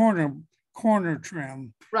 The corner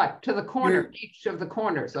trim. Right, to the corner, each of the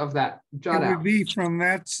corners of that It jut out. would be from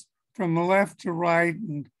from the left to right,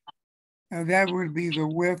 and that would be the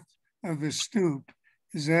width of the stoop.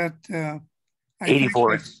 Is that? I think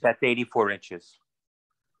 84. That's 84 inches.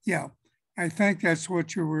 Yeah, I think that's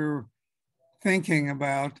what you were thinking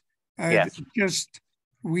about. Yes. Just,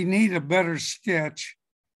 we need a better sketch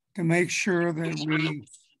to make sure that we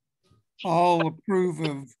all approve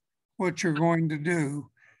of what you're going to do.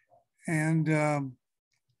 And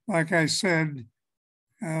like I said,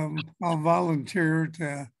 I'll volunteer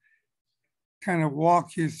to kind of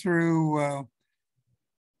walk you through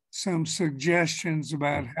some suggestions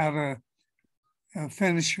about how to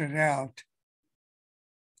finish it out.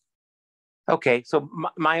 Okay, so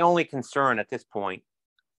my only concern at this point,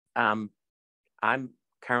 I'm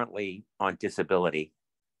currently on disability.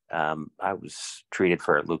 I was treated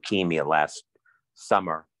for leukemia last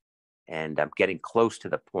summer, and I'm getting close to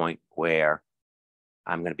the point where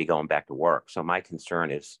I'm going to be going back to work. So my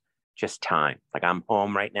concern is just time. Like, I'm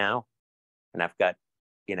home right now, and I've got,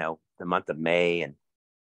 you know, the month of May and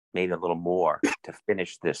maybe a little more to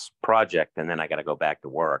finish this project, and then I got to go back to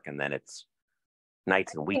work, and then it's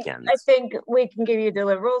nights and weekends. I think we can give you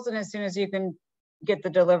deliverables, and as soon as you can get the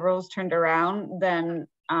deliverables turned around, then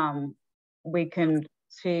we can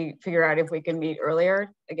figure out if we can meet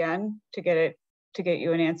earlier again to get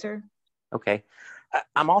you an answer. Okay.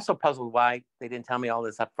 I'm also puzzled why they didn't tell me all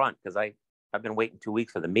this up front, because I've been waiting 2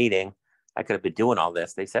 weeks for the meeting. I could have been doing all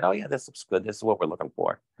this. They said, oh yeah, this looks good. This is what we're looking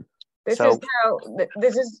for. I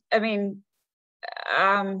mean,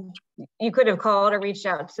 you could have called or reached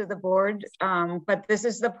out to the board, but this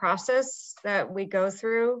is the process that we go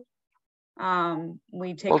through.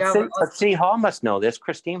 We take out. City Hall must know this.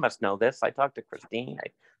 Christine must know this. I talked to Christine.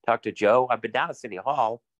 I talked to Joe. I've been down to City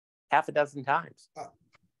Hall half a dozen times.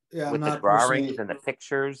 Yeah, with the drawings and the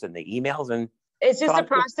pictures and the emails, and it's just a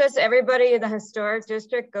process. Everybody in the historic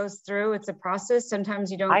district goes through. It's a process.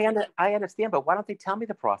 Sometimes you don't. I understand, but why don't they tell me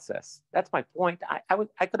the process? That's my point. I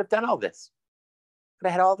could have done all this. Could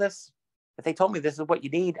have had all this. If they told me this is what you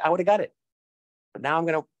need, I would have got it. But now I'm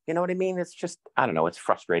gonna, you know what I mean? It's just, I don't know. It's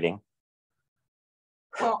frustrating.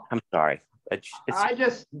 Well, I'm sorry. I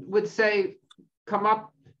just would say, come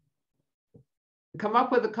up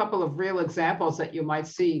with a couple of real examples that you might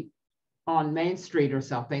see on Main Street or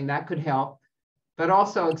something that could help, but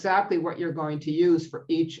also exactly what you're going to use for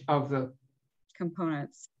each of the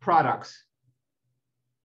components products.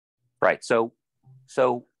 Right. So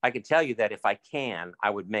I can tell you that if I can, I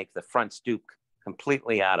would make the front stoop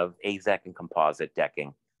completely out of AZEC and composite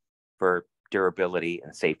decking for durability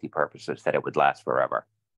and safety purposes, that it would last forever.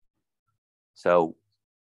 So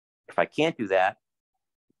if I can't do that,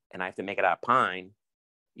 and I have to make it out of pine,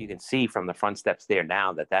 you can see from the front steps there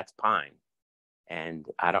now that that's pine. And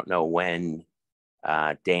I don't know when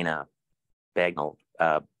Dana Bagnell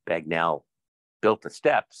built the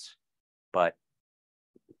steps, but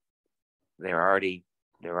they're already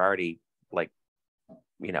like,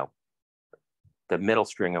 you know, the middle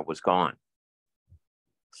stringer was gone.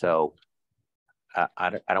 So I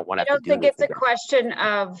don't want to. I don't think it's a question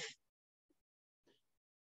of.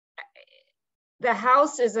 The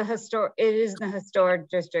house is it is in the historic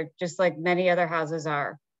district, just like many other houses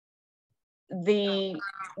are. The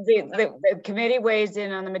committee weighs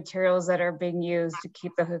in on the materials that are being used to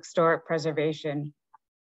keep the historic preservation.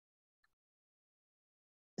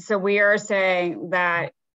 So we are saying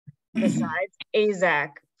that besides AZEC,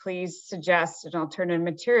 please suggest an alternative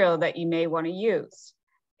material that you may want to use.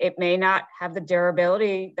 It may not have the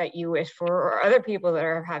durability that you wish for, or other people that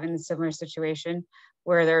are having a similar situation,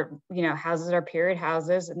 where their, you know, houses are period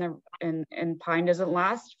houses and pine doesn't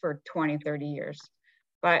last for 20, 30 years.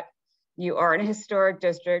 But you are in a historic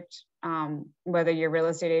district. whether your real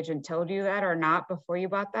estate agent told you that or not before you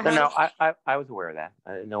bought the house. No, I was aware of that.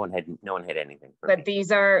 No one had anything. But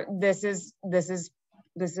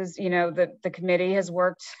this is, you know, the committee has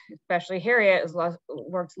worked, especially Harriet has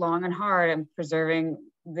worked long and hard in preserving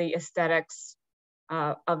the aesthetics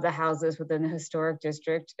of the houses within the historic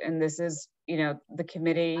district. And this is, you know, the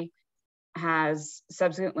committee has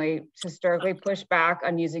subsequently historically pushed back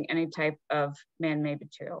on using any type of man-made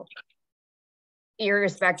material,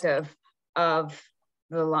 irrespective of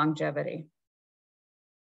the longevity.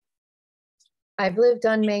 I've lived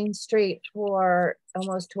on Main Street for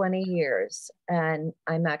almost 20 years, and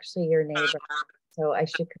I'm actually your neighbor, so I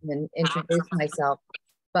should come and introduce myself.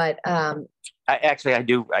 But I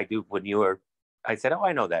do. When you were, I said, "Oh,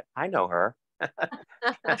 I know that. I know her."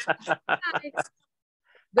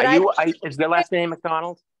 But is your last name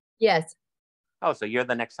McDonald? Yes. Oh, so you're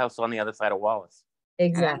the next house on the other side of Wallace.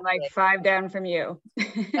 Exactly. Like 5 down from you.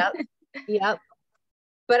 Yep. Yep.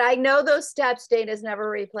 But I know those steps, Dana's never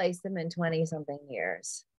replaced them in 20 something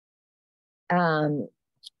years.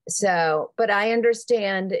 So, but I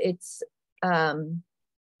understand it's,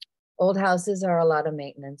 old houses are a lot of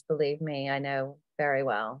maintenance, believe me, I know very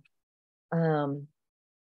well.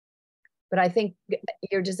 But I think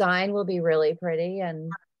your design will be really pretty, and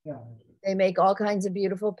they make all kinds of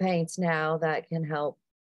beautiful paints now that can help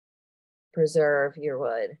preserve your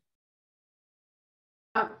wood.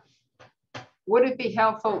 Would it be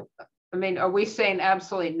helpful? I mean, are we saying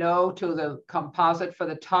absolutely no to the composite for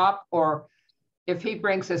the top? Or if he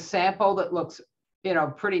brings a sample that looks, you know,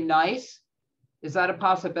 pretty nice, is that a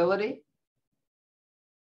possibility?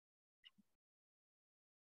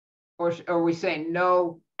 Or are we saying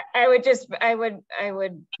no? I would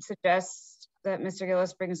suggest that Mr.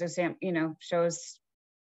 Gillis brings a sample, you know, shows,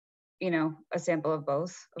 you know, a sample of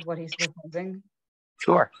both of what he's proposing.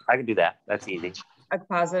 Sure, I can do that. That's easy. A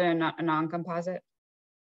composite and a non-composite.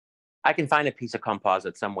 I can find a piece of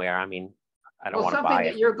composite somewhere. I mean, I don't want to buy it.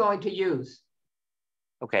 Something that you're going to use.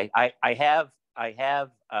 Okay, I have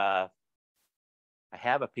a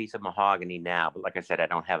piece of mahogany now, but like I said, I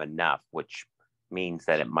don't have enough, which means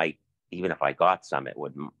that it might, even if I got some, it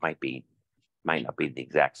might not be the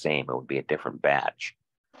exact same. It would be a different batch.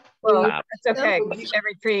 Well, it's okay.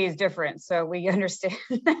 Every tree is different, so we understand.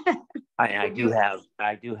 I do have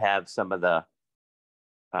some of the.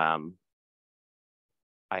 I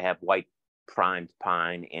have white primed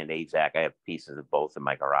pine and Azak. I have pieces of both in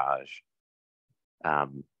my garage. I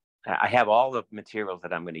have all the materials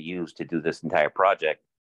that I'm going to use to do this entire project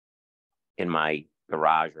in my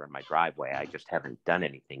garage or in my driveway. I just haven't done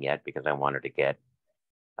anything yet because I wanted to get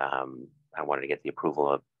the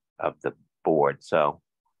approval of the board. So,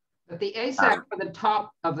 but the Azak for the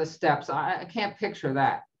top of the steps, I can't picture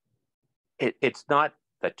that. It's not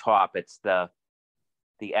the top. It's the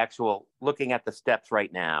actual, looking at the steps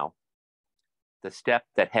right now, the step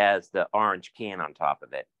that has the orange can on top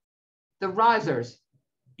of it. The risers.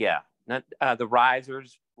 Yeah, not the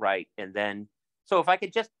risers, right? And then, so if I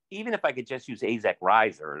could just use Azak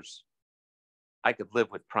risers, I could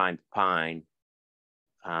live with primed pine,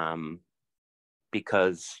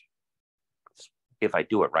 because if I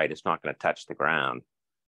do it right, it's not going to touch the ground.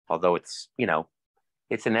 Although it's, you know,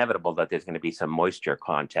 it's inevitable that there's going to be some moisture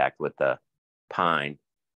contact with the pine.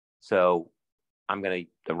 So the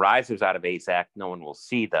risers out of Azak, no one will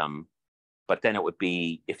see them, but then it would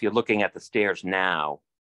be, if you're looking at the stairs now,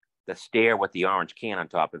 the stair with the orange can on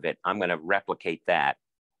top of it, I'm going to replicate that.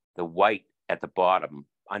 The white at the bottom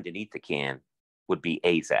underneath the can would be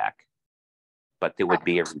Azak, but there would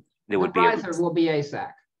be the riser will be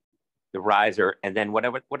Azak. The riser, and then what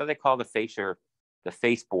do they call the face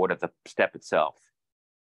board of the step itself?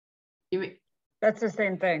 You mean that's the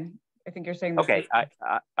same thing? I think you're saying. Okay,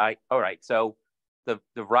 all right. So the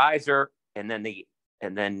riser, and then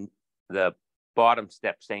the bottom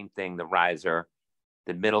step, same thing. The riser,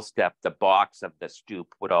 the middle step, the box of the stoop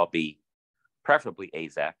would all be preferably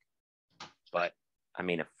Azak. But I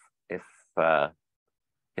mean,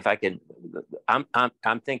 if I can,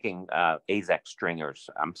 I'm thinking Azak stringers.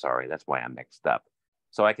 I'm sorry, that's why I'm mixed up.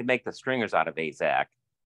 So I can make the stringers out of Azak,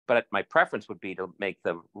 but my preference would be to make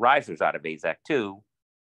the risers out of Azak too,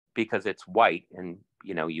 because it's white and,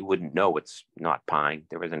 you know, you wouldn't know it's not pine.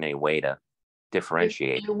 There isn't any way to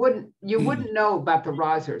differentiate. You wouldn't know about the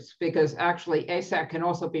risers because actually Azak can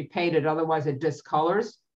also be painted, otherwise it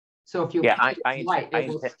discolors. So if you paint it white, it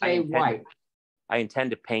will stay white. I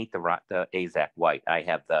intend to paint the Azak white. I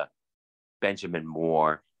have the Benjamin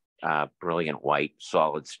Moore brilliant white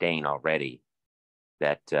solid stain already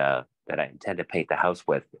that I intend to paint the house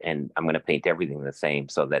with, and I'm going to paint everything the same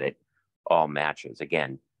so that it all matches.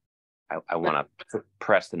 Again, I want to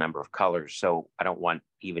press the number of colors. So I don't want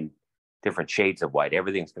even different shades of white.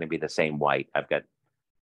 Everything's going to be the same white. I've got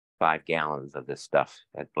 5 gallons of this stuff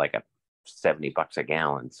at like $70 a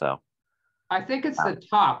gallon. So I think it's the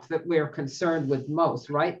top that we're concerned with most,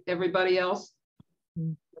 right? Everybody else?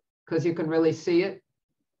 Because you can really see it.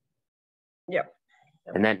 Yep.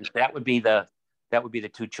 And then that would be the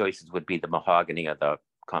 2 choices, would be the mahogany or the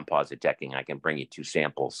composite decking. I can bring you 2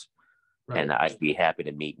 samples. Right. And I'd be happy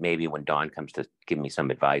to meet, maybe when Don comes to give me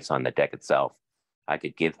some advice on the deck itself, I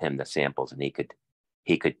could give him the samples and he could,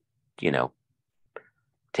 you know,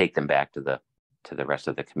 take them back to the rest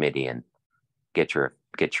of the committee and get your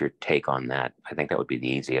take on that. I think that would be the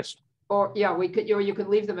easiest. Or yeah, we could, you could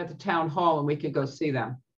leave them at the town hall and we could go see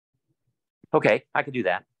them. Okay, I could do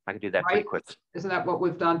that. I could do that pretty quick. Isn't that what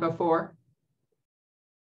we've done before?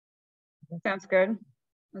 Sounds good.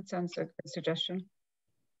 That sounds like a good suggestion.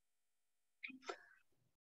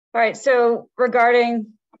 All right, so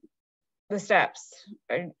regarding the steps,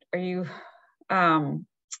 are you,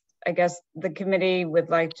 I guess the committee would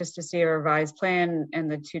like just to see a revised plan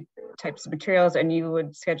and the 2 types of materials, and you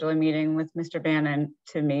would schedule a meeting with Mr. Bannon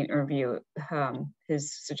to meet and review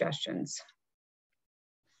his suggestions.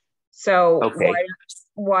 So okay.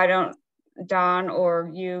 Why don't Don or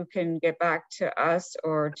you can get back to us,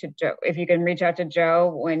 or to Joe, if you can reach out to Joe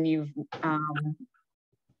when you've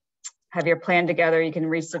have your plan together, you can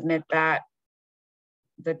resubmit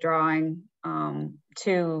the drawing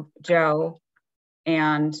to Joe.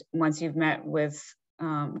 And once you've met with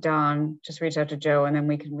Don, just reach out to Joe and then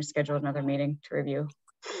we can reschedule another meeting to review.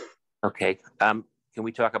 Okay. Can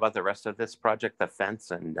we talk about the rest of this project, the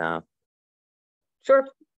fence and? Sure.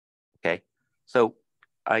 Okay. So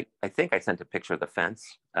I think I sent a picture of the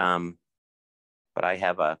fence, but I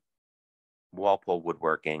have a Walpole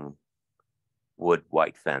woodworking wood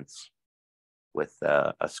white fence with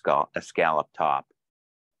a scallop top.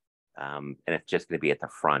 And it's just going to be at the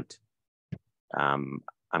front. I'm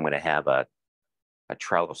going to have a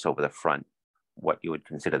trellis over the front, what you would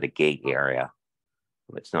consider the gate area.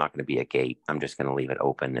 It's not going to be a gate. I'm just going to leave it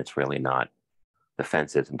open. It's really not, the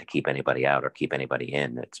fence isn't to keep anybody out or keep anybody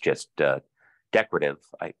in. It's just decorative.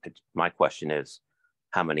 My question is,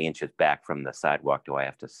 how many inches back from the sidewalk do I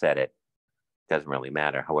have to set it? Doesn't really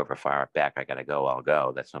matter. However far back I got to go, I'll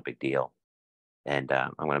go. That's no big deal. And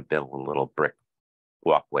I'm going to build a little brick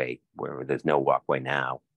walkway where there's no walkway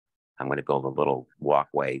now. I'm going to build a little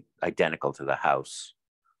walkway identical to the house,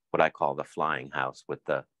 what I call the flying house, with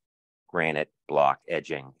the granite block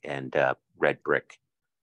edging and red brick,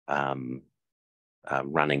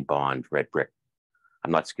 running bond, red brick. I'm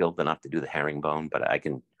not skilled enough to do the herringbone, but I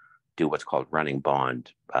can do what's called running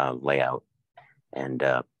bond layout. And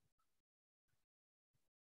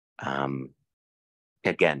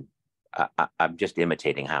again, I'm just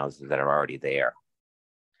imitating houses that are already there.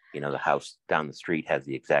 You know, the house down the street has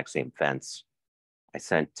the exact same fence. I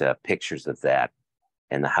sent pictures of that,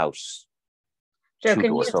 and the house. Joe,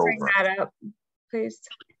 can you bring that up, please?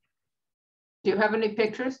 Do you have any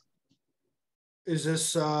pictures? Is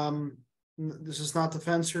this not the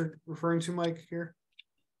fence you're referring to, Mike, here?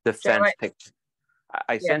 The fence picture.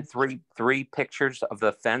 I sent three pictures of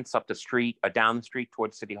the fence up the street, down the street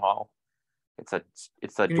towards City Hall. It's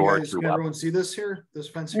a door. Can everyone see this here? This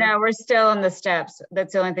fence here? No, we're still on the steps.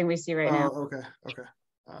 That's the only thing we see right now. Okay.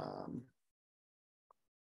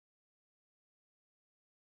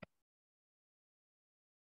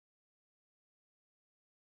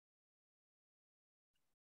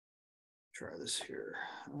 Try this here.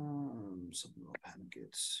 Something about pen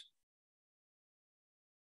gets.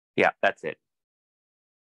 Yeah, that's it.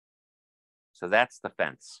 So that's the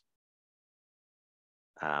fence.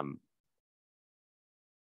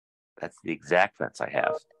 That's the exact fence I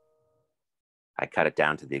have. I cut it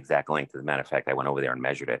down to the exact length. As a matter of fact, I went over there and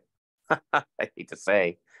measured it. I hate to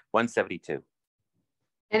say, 172.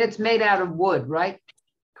 And it's made out of wood, right?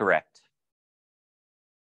 Correct.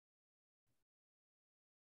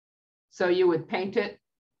 So you would paint it?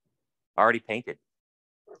 Already painted.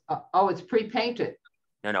 Oh, it's pre-painted.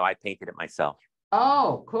 No, I painted it myself.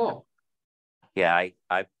 Oh, cool. Yeah,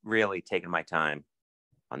 I've really taken my time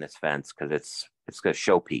on this fence because it's a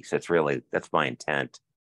showpiece. That's my intent.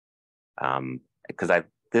 Because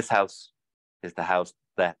this house is the house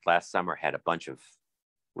that last summer had a bunch of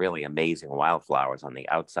really amazing wildflowers on the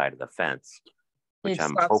outside of the fence, which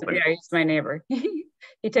I'm hoping. Yeah, he's my neighbor. He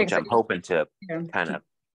takes. Which I'm hoping to kind of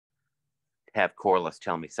have Corliss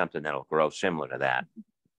tell me something that'll grow similar to that.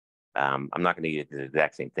 I'm not going to use the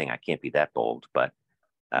exact same thing. I can't be that bold, but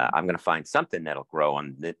I'm going to find something that'll grow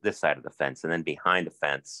on this side of the fence. And then behind the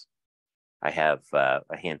fence, I have a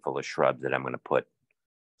handful of shrubs that I'm going to put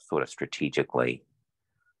sort of strategically.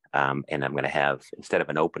 And I'm going to have, instead of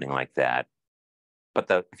an opening like that, but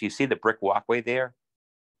if you see the brick walkway there,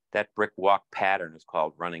 that brick walk pattern is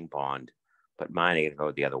called running bond, but mine are going to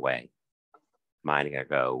go the other way. Mine are going to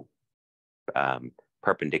go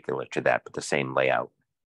perpendicular to that, but the same layout.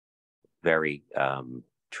 Very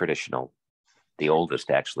traditional, the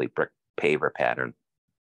oldest actually brick paver pattern,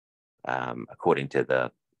 according to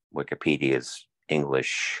the Wikipedia's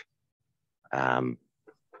English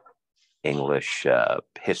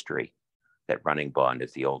history, that running bond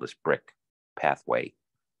is the oldest brick pathway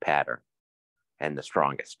pattern and the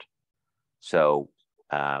strongest. So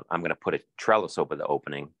I'm going to put a trellis over the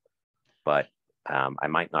opening, but I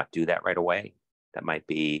might not do that right away. That might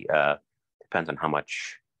be, depends on how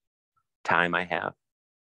much time I have,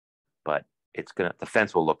 but the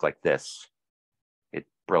fence will look like this.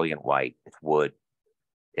 It's brilliant white, it's wood.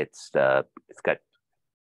 It's got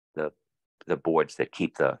the boards that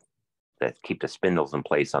keep the spindles in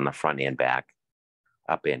place on the front and back,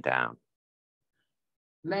 up and down.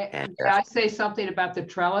 May I say something about the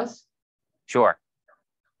trellis? Sure.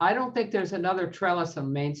 I don't think there's another trellis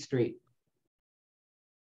on Main Street.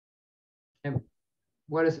 And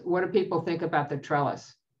what do people think about the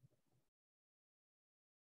trellis?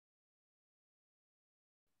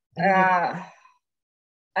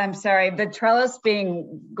 I'm sorry, the trellis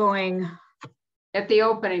going at the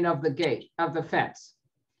opening of the gate of the fence.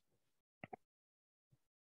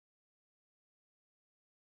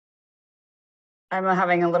 I'm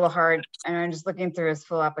having a little hard, and I'm just looking through his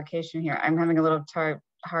full application here. I'm having a little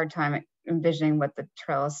hard time envisioning what the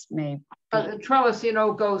trellis may be. The trellis, you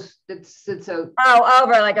know, goes, it's a... Oh,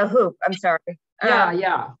 over like a hoop, I'm sorry. Yeah,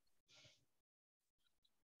 yeah.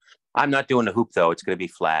 I'm not doing a hoop though, it's going to be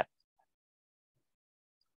flat.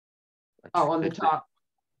 Oh, on the top.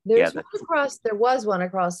 There was one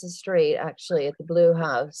across the street actually at the Blue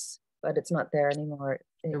House, but it's not there anymore.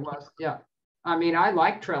 There was, yeah. I mean, I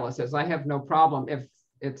like trellises. I have no problem if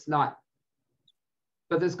it's not,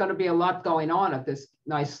 but there's going to be a lot going on at this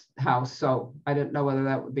nice house. So I didn't know whether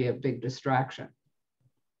that would be a big distraction.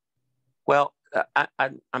 Well,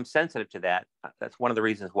 I'm sensitive to that. That's one of the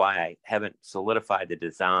reasons why I haven't solidified the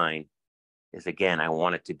design is, again, I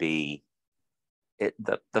want it to be,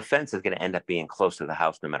 the fence is going to end up being close to the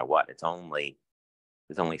house no matter what. There's only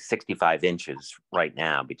 65 inches right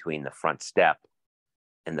now between the front step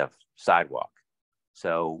and the sidewalk.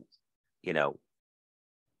 So, you know,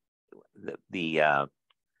 the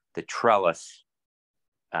trellis,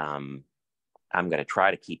 I'm going to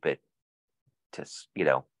try to keep it to, you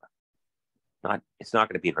know, it's not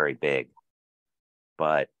going to be very big,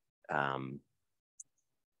 but I'm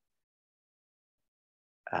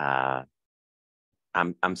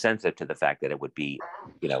sensitive to the fact that it would be,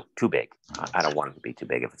 you know, too big. I don't want it to be too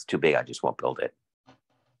big. If it's too big, I just won't build it.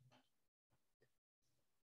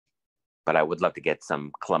 But I would love to get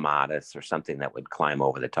some clematis or something that would climb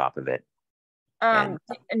over the top of it. And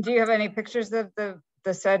do you have any pictures of the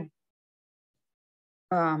said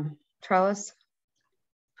trellis?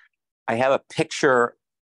 I have a picture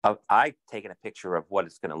of, I've taken a picture of what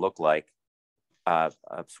it's going to look like.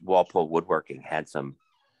 Walpole Woodworking had some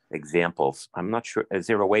examples. I'm not sure, is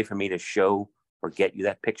there a way for me to show or get you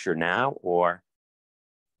that picture now? Or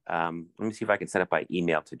let me see if I can send it by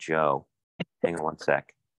email to Joe. Hang on one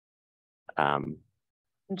sec.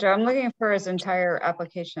 Joe, I'm looking for his entire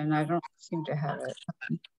application. I don't seem to have it.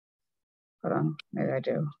 Hold on, maybe I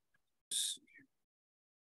do.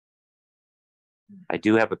 I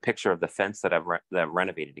do have a picture of the fence that I've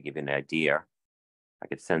renovated to give you an idea. I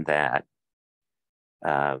could send that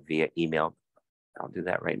via email. I'll do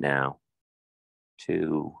that right now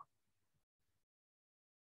to,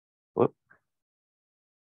 whoop.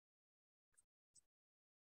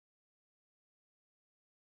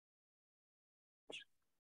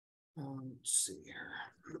 Let's see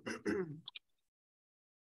here.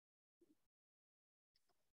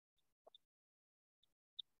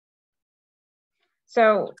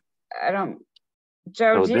 So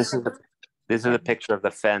Joe, so this is a picture of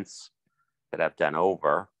the fence that I've done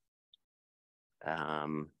over.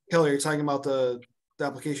 Kelly, you're talking about the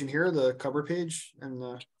application here, the cover page and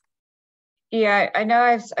the... Yeah, I know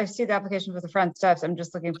I see the application for the front steps. I'm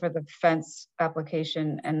just looking for the fence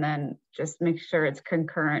application and then just make sure it's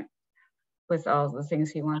concurrent with all the things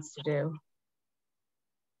he wants to do.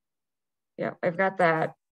 Yeah, I've got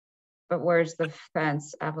that, but where's the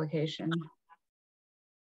fence application?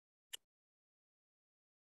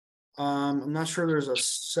 I'm not sure there's a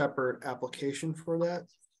separate application for that.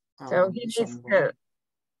 So he needs to,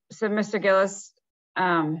 so Mr. Gillis,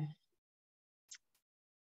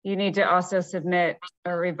 you need to also submit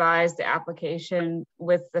or revise the application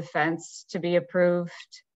with the fence to be approved,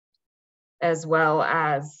 as well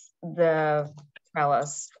as the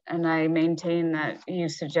trellis. And I maintain that you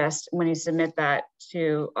suggest when you submit that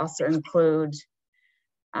to also include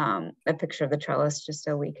a picture of the trellis, just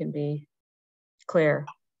so we can be clear.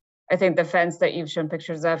 I think the fence that you've shown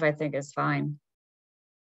pictures of, I think is fine.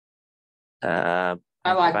 I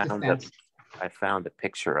like the fence. I found a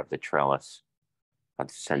picture of the trellis. I'll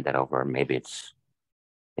send that over. Maybe it's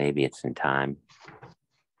in time.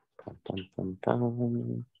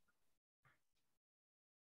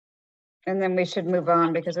 And then we should move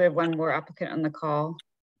on because we have one more applicant on the call.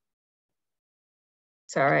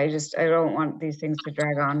 Sorry, I don't want these things to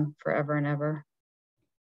drag on forever and ever.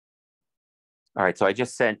 All right, so I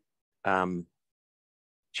just sent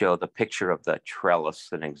Joe the picture of the trellis,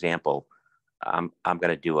 an example. I'm going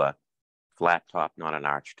to do a flat top, not an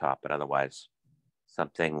arch top, but otherwise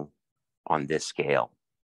something on this scale.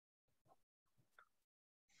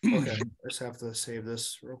 Okay, I just have to save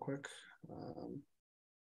this real quick.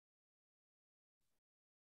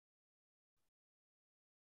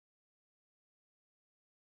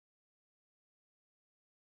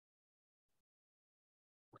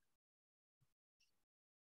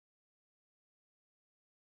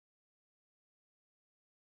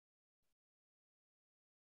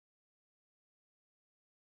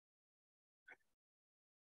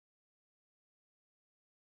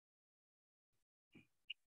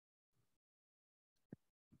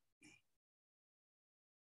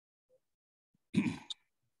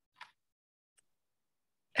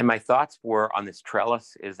 And my thoughts were on this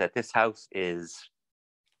trellis is that this house is,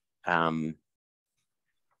 it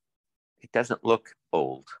doesn't look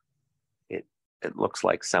old. It looks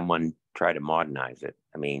like someone tried to modernize it.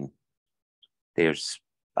 I mean, there's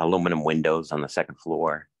aluminum windows on the second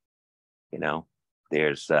floor. You know,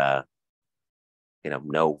 there's there's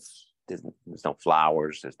no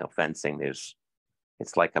flowers. There's no fencing.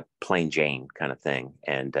 It's like a plain Jane kind of thing.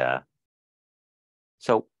 And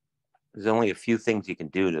so there's only a few things you can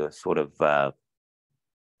do to sort of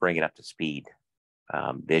bring it up to speed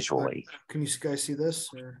visually. Can you guys see this?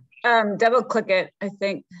 Or? Double click it, I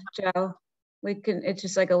think, Joe. We can, it's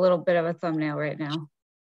just like a little bit of a thumbnail right now.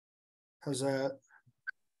 How's that?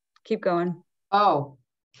 Keep going. Oh.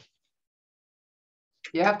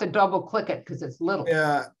 You have to double click it because it's little.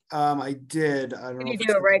 Yeah, I did. I don't know. Can you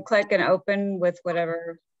do a right click and open with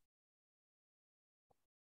whatever?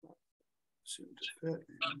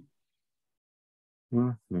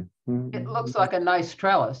 It looks like a nice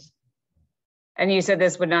trellis. And you said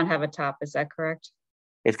this would not have a top, is that correct?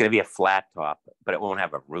 It's going to be a flat top, but it won't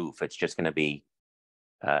have a roof. It's just going to be,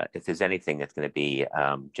 if there's anything, it's going to be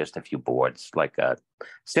just a few boards, like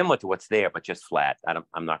similar to what's there, but just flat.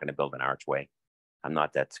 I'm not going to build an archway. I'm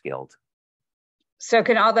not that skilled. So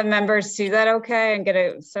can all the members see that okay and get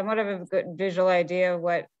a somewhat of a good visual idea of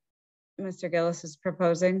what Mr. Gillis is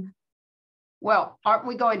proposing? Well, aren't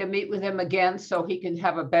we going to meet with him again so he can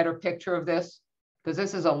have a better picture of this? Because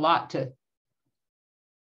this is a lot to...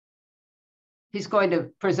 He's going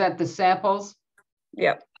to present the samples.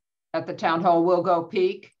 Yep. At the town hall, we'll go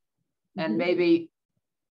peek, and maybe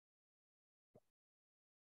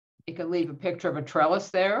he can leave a picture of a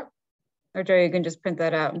trellis there. Or Joe, you can just print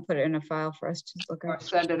that out and put it in a file for us to look at. Or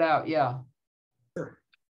send it out, yeah. Sure.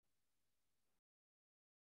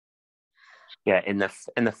 Yeah, in the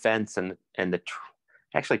fence and the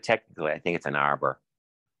actually technically I think it's an arbor.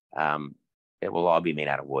 It will all be made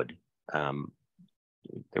out of wood.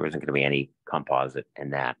 There isn't going to be any composite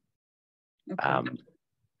in that. Okay.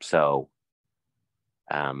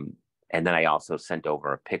 And then I also sent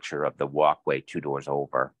over a picture of the walkway 2 doors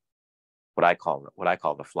over, what I call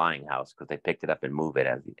the flying house, because they picked it up and moved it,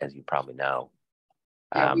 as you probably know.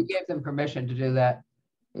 Yeah, we gave them permission to do that.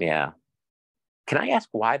 Yeah. Can I ask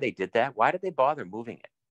why they did that? Why did they bother moving it?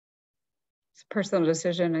 It's a personal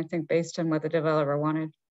decision, I think, based on what the developer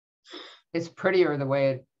wanted. It's prettier the way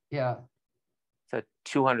it, yeah. It's a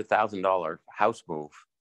 $200,000 house move.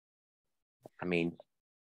 I mean,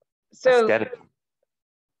 so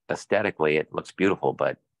aesthetically, it looks beautiful,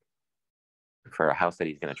 but for a house that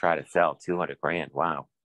he's going to try to sell, 200 grand, wow.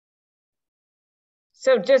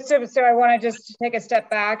 So so I want to just take a step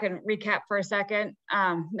back and recap for a second.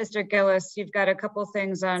 Mr. Gillis, you've got a couple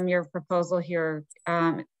things on your proposal here.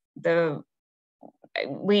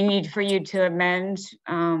 We need for you to amend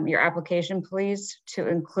your application, please, to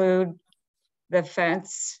include the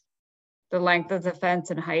fence. The length of the fence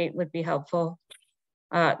and height would be helpful.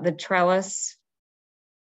 The trellis,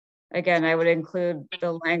 again, I would include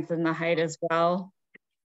the length and the height as well.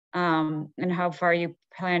 and how far you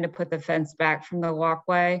plan to put the fence back from the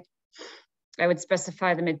walkway. I would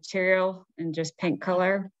specify the material in just paint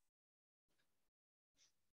color.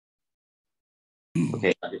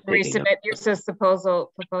 Okay. Resubmit your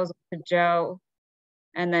proposal to Joe,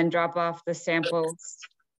 and then drop off the samples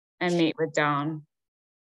and meet with Dawn.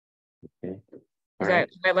 Okay. Have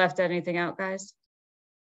I left anything out, guys?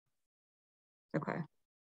 Okay.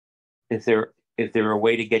 Is there a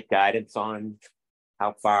way to get guidance on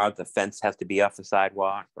how far the fence has to be off the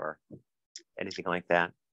sidewalk or anything like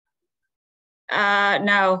that?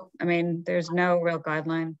 No, I mean, there's no real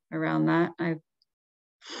guideline around that.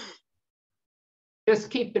 Just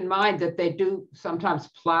keep in mind that they do sometimes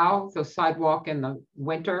plow the sidewalk in the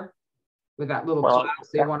winter with that little plow.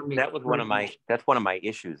 They want to make that was one of my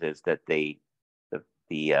issues, is that the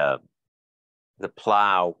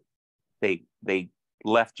plow, they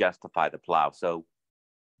left justify the plow, so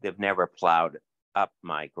they've never plowed up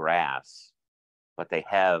my grass, but they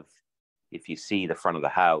have. If you see the front of the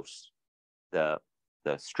house, the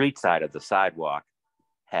street side of the sidewalk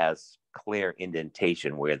has clear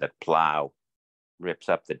indentation where the plow rips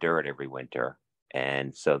up the dirt every winter.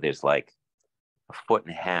 And so there's like 1.5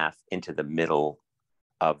 feet into the middle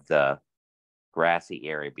of the grassy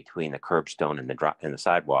area between the curbstone and the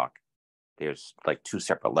sidewalk. There's like 2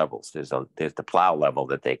 separate levels. There's the plow level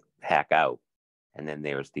that they hack out, and then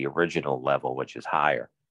there's the original level, which is higher.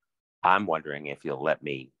 I'm wondering if you'll let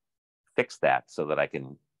me fix that so that I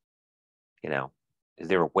can, is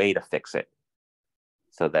there a way to fix it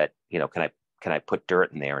so that, can I put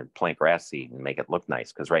dirt in there and plant grass seed and make it look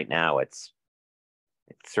nice? Because right now it's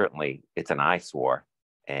an eyesore,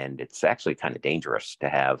 and it's actually kind of dangerous to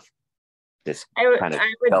have this kind of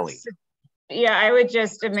gully. Yeah, I would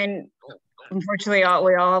just, unfortunately,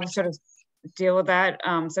 we all sort of deal with that.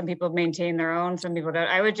 Some people maintain their own, some people don't.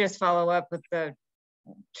 I would just follow up with the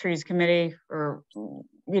trees committee, or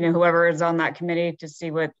whoever is on that committee, to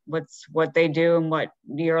see what they do and what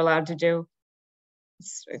you're allowed to do.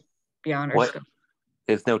 It's beyond our scope.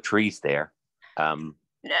 There's no trees there. I'm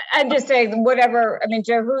just saying, whatever.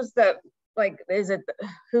 Joe,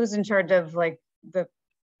 who's in charge of the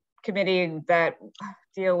committee that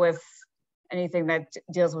deal with anything that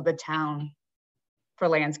deals with the town for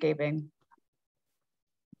landscaping?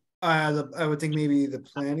 I would think maybe the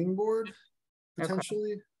planning board,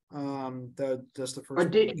 potentially. Okay. That's the first. Or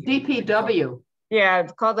DPW. Yeah,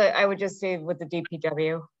 I would just say with the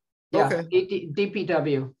DPW. Yeah, okay.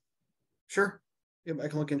 DPW. Sure. Yep, I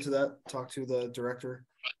can look into that. Talk to the director.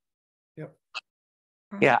 Yep.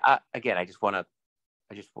 Yeah. Again, I just want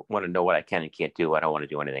to know what I can and can't do. I don't want to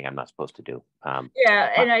do anything I'm not supposed to do. Yeah,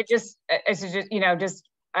 and I suggest,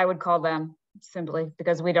 I would call them simply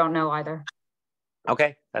because we don't know either.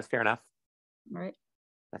 Okay, that's fair enough. All right.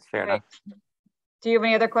 That's fair enough. Do you have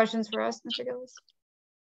any other questions for us, Mr. Gillis?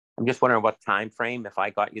 I'm just wondering what time frame. If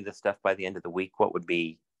I got you this stuff by the end of the week, what would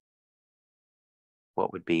be?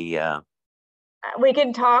 We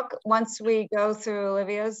can talk once we go through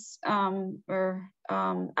Olivia's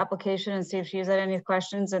application and see if she's had any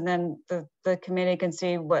questions, and then the committee can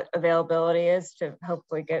see what availability is to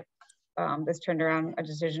hopefully get this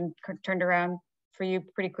decision turned around for you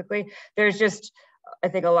pretty quickly. There's just, I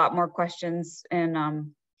think, a lot more questions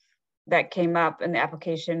that came up, and the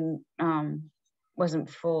application wasn't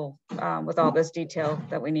full with all this detail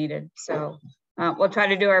that we needed. So we'll try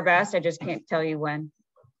to do our best. I just can't tell you when.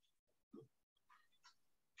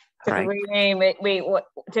 Typically,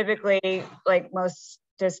 typically, like most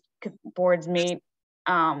boards meet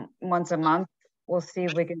once a month. We'll see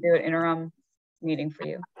if we can do an interim meeting for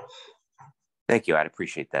you. Thank you. I'd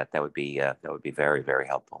appreciate that. That would be very, very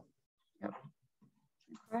helpful. Yep.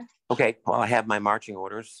 Okay. Well, I have my marching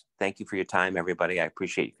orders. Thank you for your time, everybody. I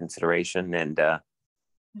appreciate your consideration, and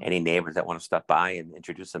any neighbors that want to stop by and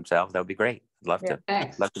introduce themselves, that would be great.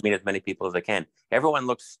 I'd love to meet as many people as I can. Everyone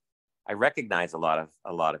looks. I recognize a lot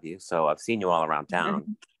of you, so I've seen you all around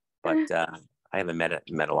town, but I haven't met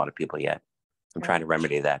a lot of people yet. I'm trying to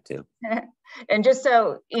remedy that too. And just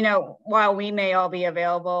so you know, while we may all be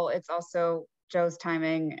available, it's also Joe's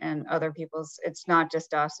timing and other people's. It's not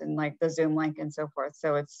just us and like the Zoom link and so forth.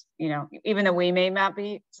 So it's, even though we may not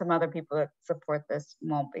be, some other people that support this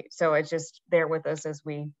won't be. So it's just bear with us as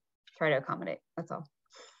we try to accommodate. That's all.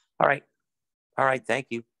 All right. Thank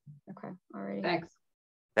you. Okay. All right.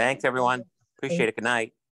 Thanks, everyone. Appreciate it. Good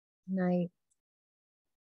night. Night.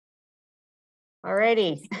 All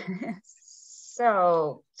righty.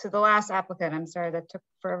 So to the last applicant, I'm sorry that took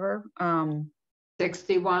forever.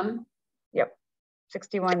 61. Yep.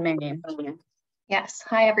 61 Main. Yes.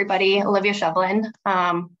 Hi, everybody. Olivia Shevlin.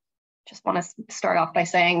 Just want to start off by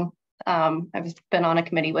saying I've been on a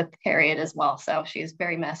committee with Harriet as well, so she's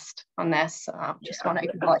very missed on this. Just want to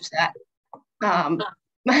acknowledge that.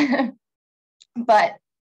 But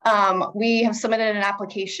we have submitted an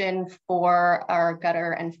application for our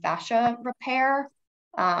gutter and fascia repair.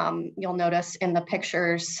 You'll notice in the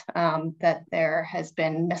pictures that there has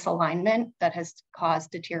been misalignment that has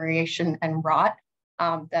caused deterioration and rot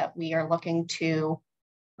that we are looking to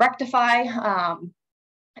rectify.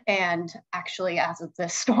 And actually, as of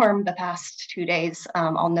this storm, the past 2 days,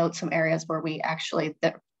 I'll note some areas where we actually,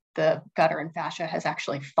 the gutter and fascia has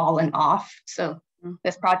actually fallen off. So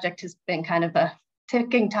this project has been kind of a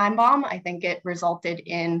ticking time bomb. I think it resulted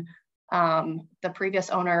in the previous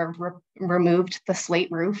owner removed the slate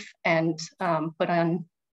roof and put on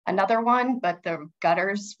another one, but the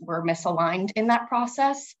gutters were misaligned in that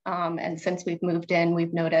process. And since we've moved in,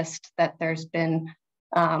 we've noticed that there's been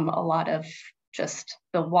a lot of just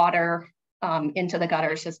the water into the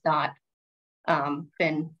gutters has not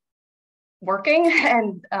been working,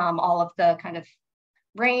 and all of the kind of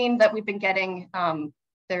rain that we've been getting,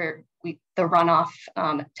 the runoff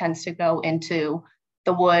tends to go into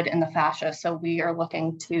the wood and the fascia. So we are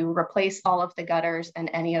looking to replace all of the gutters and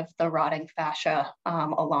any of the rotting fascia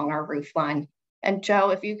along our roof line. And Joe,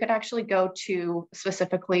 if you could actually go to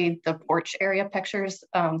specifically the porch area pictures,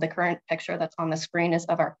 the current picture that's on the screen is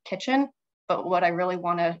of our kitchen. But what I really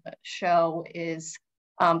want to show is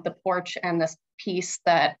the porch and this piece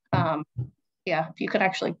that, yeah, if you could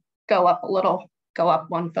actually go up a little, go up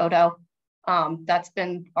one photo. That's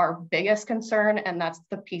been our biggest concern. And that's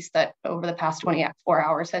the piece that over the past 24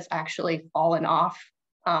 hours has actually fallen off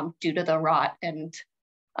due to the rot and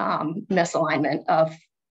misalignment of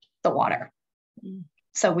the water.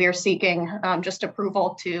 So we are seeking just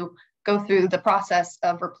approval to go through the process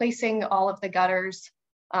of replacing all of the gutters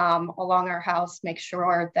along our house, make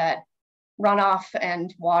sure that runoff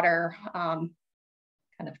and water kind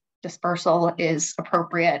of dispersal is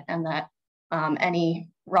appropriate, and that any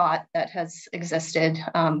rot that has existed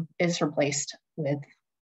is replaced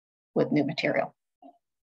with new material.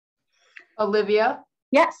 Olivia?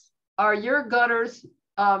 Yes. Are your gutters,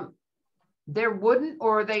 they're wooden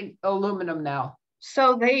or are they aluminum now?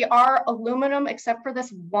 So they are aluminum, except for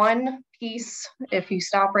this one piece. If you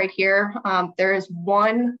stop right here, there is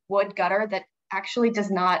one wood gutter that actually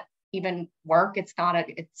does not even work. It's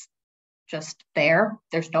just there.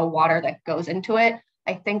 There's no water that goes into it.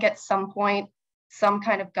 I think at some point, some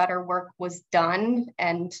kind of gutter work was done,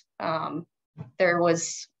 and there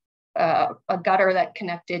was a gutter that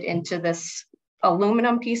connected into this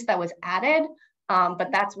aluminum piece that was added. But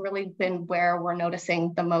that's really been where we're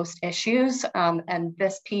noticing the most issues. And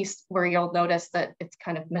this piece where you'll notice that it's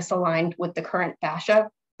kind of misaligned with the current fascia,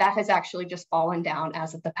 that has actually just fallen down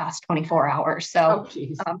as of the past 24 hours. So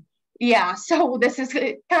yeah, so this is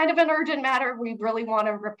kind of an urgent matter. We really want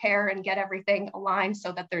to repair and get everything aligned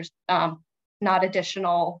so that there's not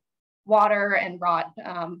additional water and rot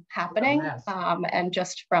happening. And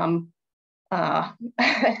just from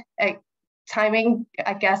timing,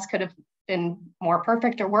 I guess, could have been more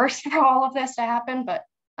perfect or worse for all of this to happen, but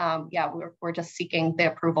yeah, we're just seeking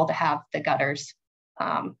the approval to have the gutters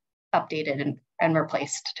updated and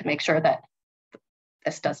replaced to make sure that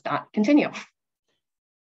this does not continue.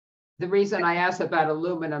 The reason I asked about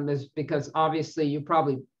aluminum is because obviously you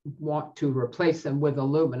probably want to replace them with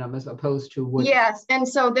aluminum as opposed to wood. Yes, and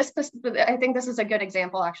so I think this is a good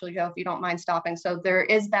example, actually, Joe, if you don't mind stopping. So there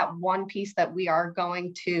is that one piece that we are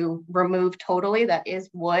going to remove totally that is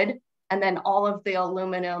wood. And then all of the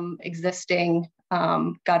aluminum existing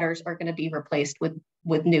gutters are going to be replaced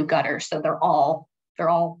with new gutters. So they're all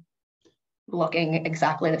looking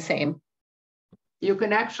exactly the same. You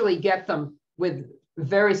can actually get them with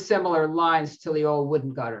very similar lines to the old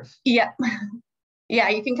wooden gutters. Yeah, yeah,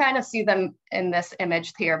 you can kind of see them in this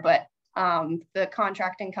image here, but the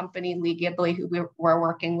contracting company, Lee Gibley, who we're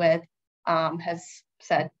working with, has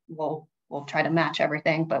said, we'll try to match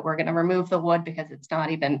everything, but we're going to remove the wood because it's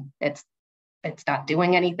not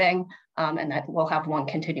doing anything. And that we'll have one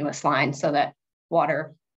continuous line so that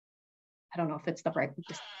water, I don't know if it's the right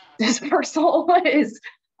dispersal is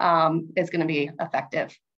going to be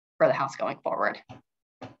effective for the house going forward.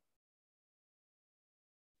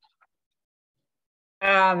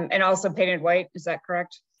 And also painted white, is that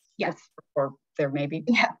correct? Yes. Or there may be.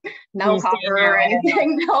 Yeah. No copper or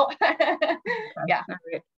anything. No. Yeah.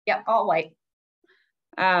 Right. Yeah. All white.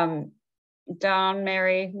 Don,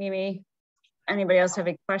 Mary, Mimi, anybody else have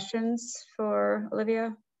any questions for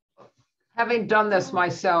Olivia? Having done this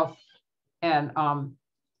myself, and I'm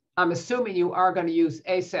assuming you are going to use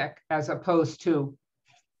ASEC as opposed to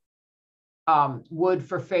wood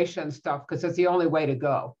for fascia and stuff, because it's the only way to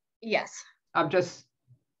go. Yes. I'm just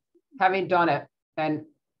having done it, and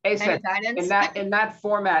ASEC in that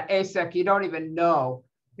format, ASEC, you don't even know.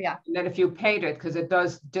 Yeah. And then if you paint it, because it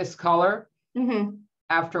does discolor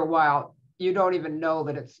after a while, you don't even know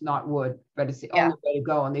that it's not wood, but it's the only way to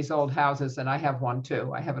go in these old houses. And I have one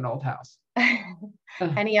too. I have an old house.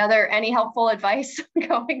 Any helpful advice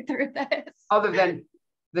going through this? Other than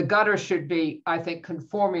the gutter should be, I think,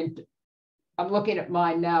 conforming. I'm looking at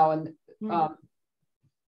mine now, and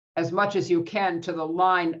as much as you can to the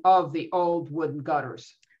line of the old wooden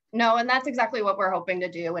gutters. No, and that's exactly what we're hoping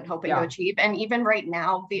to do and hoping to achieve. And even right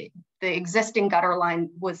now, the existing gutter line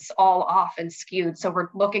was all off and skewed. So we're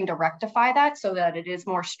looking to rectify that so that it is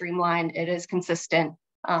more streamlined, it is consistent.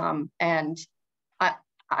 And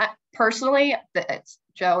I personally, it's,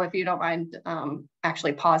 Joe, if you don't mind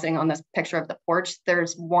actually pausing on this picture of the porch,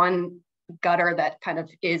 there's one gutter that kind of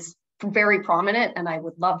is very prominent, and I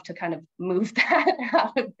would love to kind of move that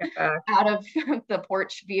out of the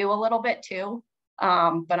porch view a little bit too.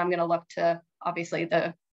 But I'm going to look to obviously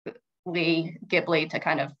the Lee Ghibli to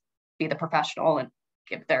kind of be the professional and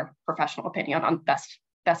give their professional opinion on best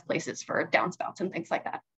places for downspouts and things like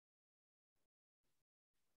that.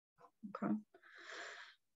 Okay.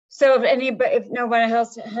 So if nobody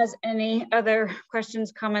else has any other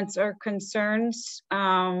questions, comments, or concerns,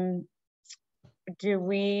 does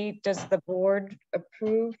the board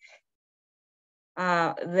approve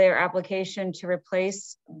their application to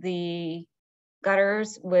replace the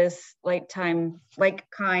gutters with like-kind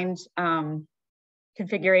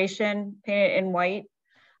configuration painted in white,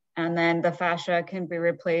 and then the fascia can be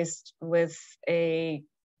replaced with a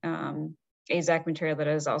AZAC material that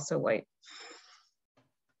is also white?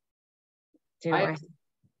 I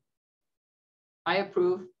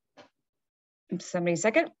approve. Somebody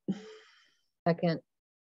second? Second.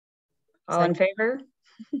 All in favor?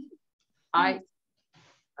 Aye.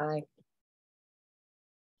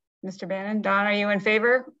 Mr. Bannon, Don, are you in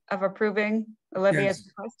favor of approving Olivia's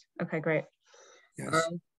request? Okay, great. Yes.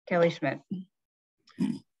 Kelly Schmidt.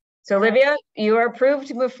 So Olivia, you are approved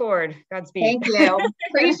to move forward. Godspeed. Thank you.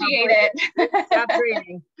 Appreciate it. Stop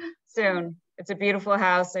dreaming soon. It's a beautiful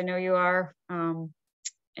house. I know you are.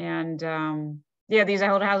 Yeah, these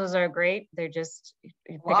old houses are great. They're just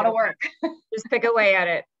a lot of work. Just pick away at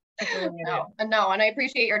it. No, and I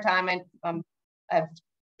appreciate your time. I've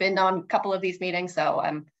been on a couple of these meetings, so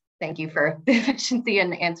thank you for the efficiency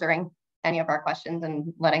in answering any of our questions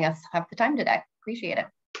and letting us have the time today. Appreciate it.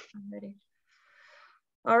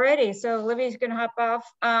 Alrighty, so Olivia's gonna hop off.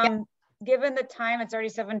 Given the time, it's already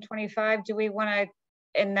 7:25. Do we want to,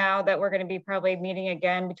 and now that we're going to be probably meeting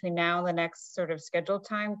again between now and the next sort of scheduled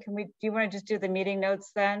time, do you want to just do the meeting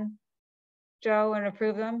notes then, Joe, and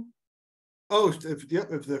approve them? Oh, if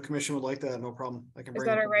the commission would like that, no problem. I can. Is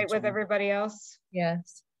that all right with everybody else?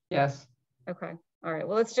 Yes. Yes. Okay. All right.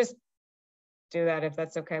 Well, let's just do that if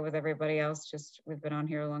that's okay with everybody else. Just we've been on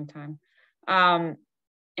here a long time.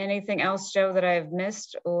 Anything else, Joe, that I've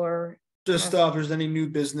missed, or just if there's any new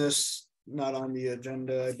business not on the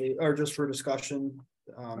agenda or just for discussion?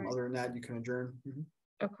 Right. Other than that, you can adjourn.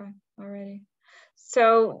 Okay. Alrighty.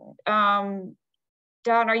 So, Don,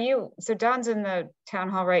 Don's in the town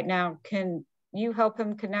hall right now. Can you help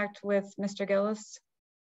him connect with Mr. Gillis?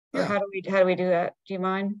 Or how do we do that? Do you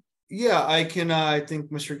mind? Yeah, I can. I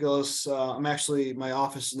think Mr. Gillis, my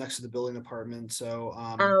office is next to the building department. So,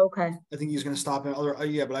 oh, okay. I think he's going to stop in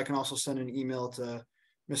but I can also send an email to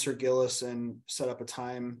Mr. Gillis and set up a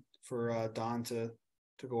time for Don to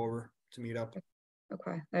go over to meet up.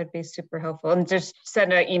 Okay, that'd be super helpful. And just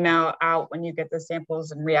send an email out when you get the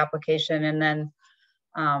samples and reapplication, and then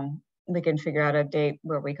we can figure out a date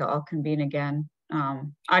where we can all convene again. I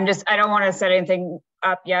don't want to set anything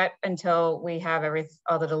up yet until we have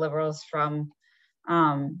all the deliverables from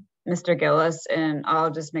Mr. Gillis, and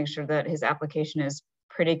I'll just make sure that his application is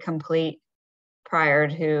pretty complete prior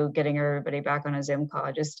to getting everybody back on a Zoom call.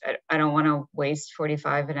 I don't want to waste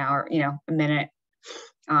 45 an hour, a minute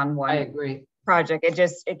on one. I agree. Project.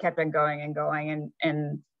 It kept on going and going,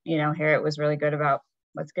 and here it was really good about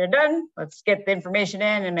let's get it done, let's get the information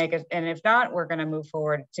in and make it, and if not, we're going to move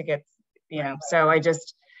forward to get so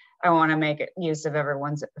I want to make it use of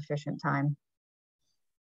everyone's efficient time.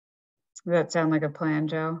 Does that sound like a plan,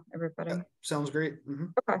 Joe? Everybody? Yeah, sounds great.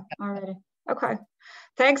 Okay, alrighty. Okay,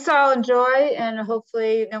 thanks all. Enjoy, and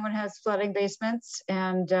hopefully no one has flooding basements,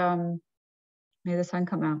 and may the sun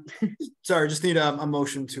come out. Sorry, just need a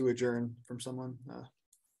motion to adjourn from someone.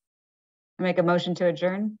 I make a motion to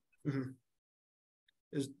adjourn.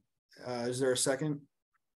 Is there a second?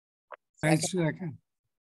 Second.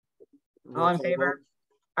 All in favor?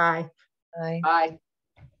 Aye. Aye. Aye.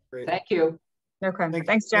 Great. Thank you. Okay,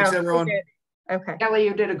 thanks, Joe. Thanks, everyone. Okay. Kelly,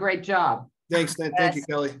 you did a great job. Thanks. Thank you,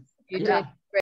 Kelly. You Yeah. did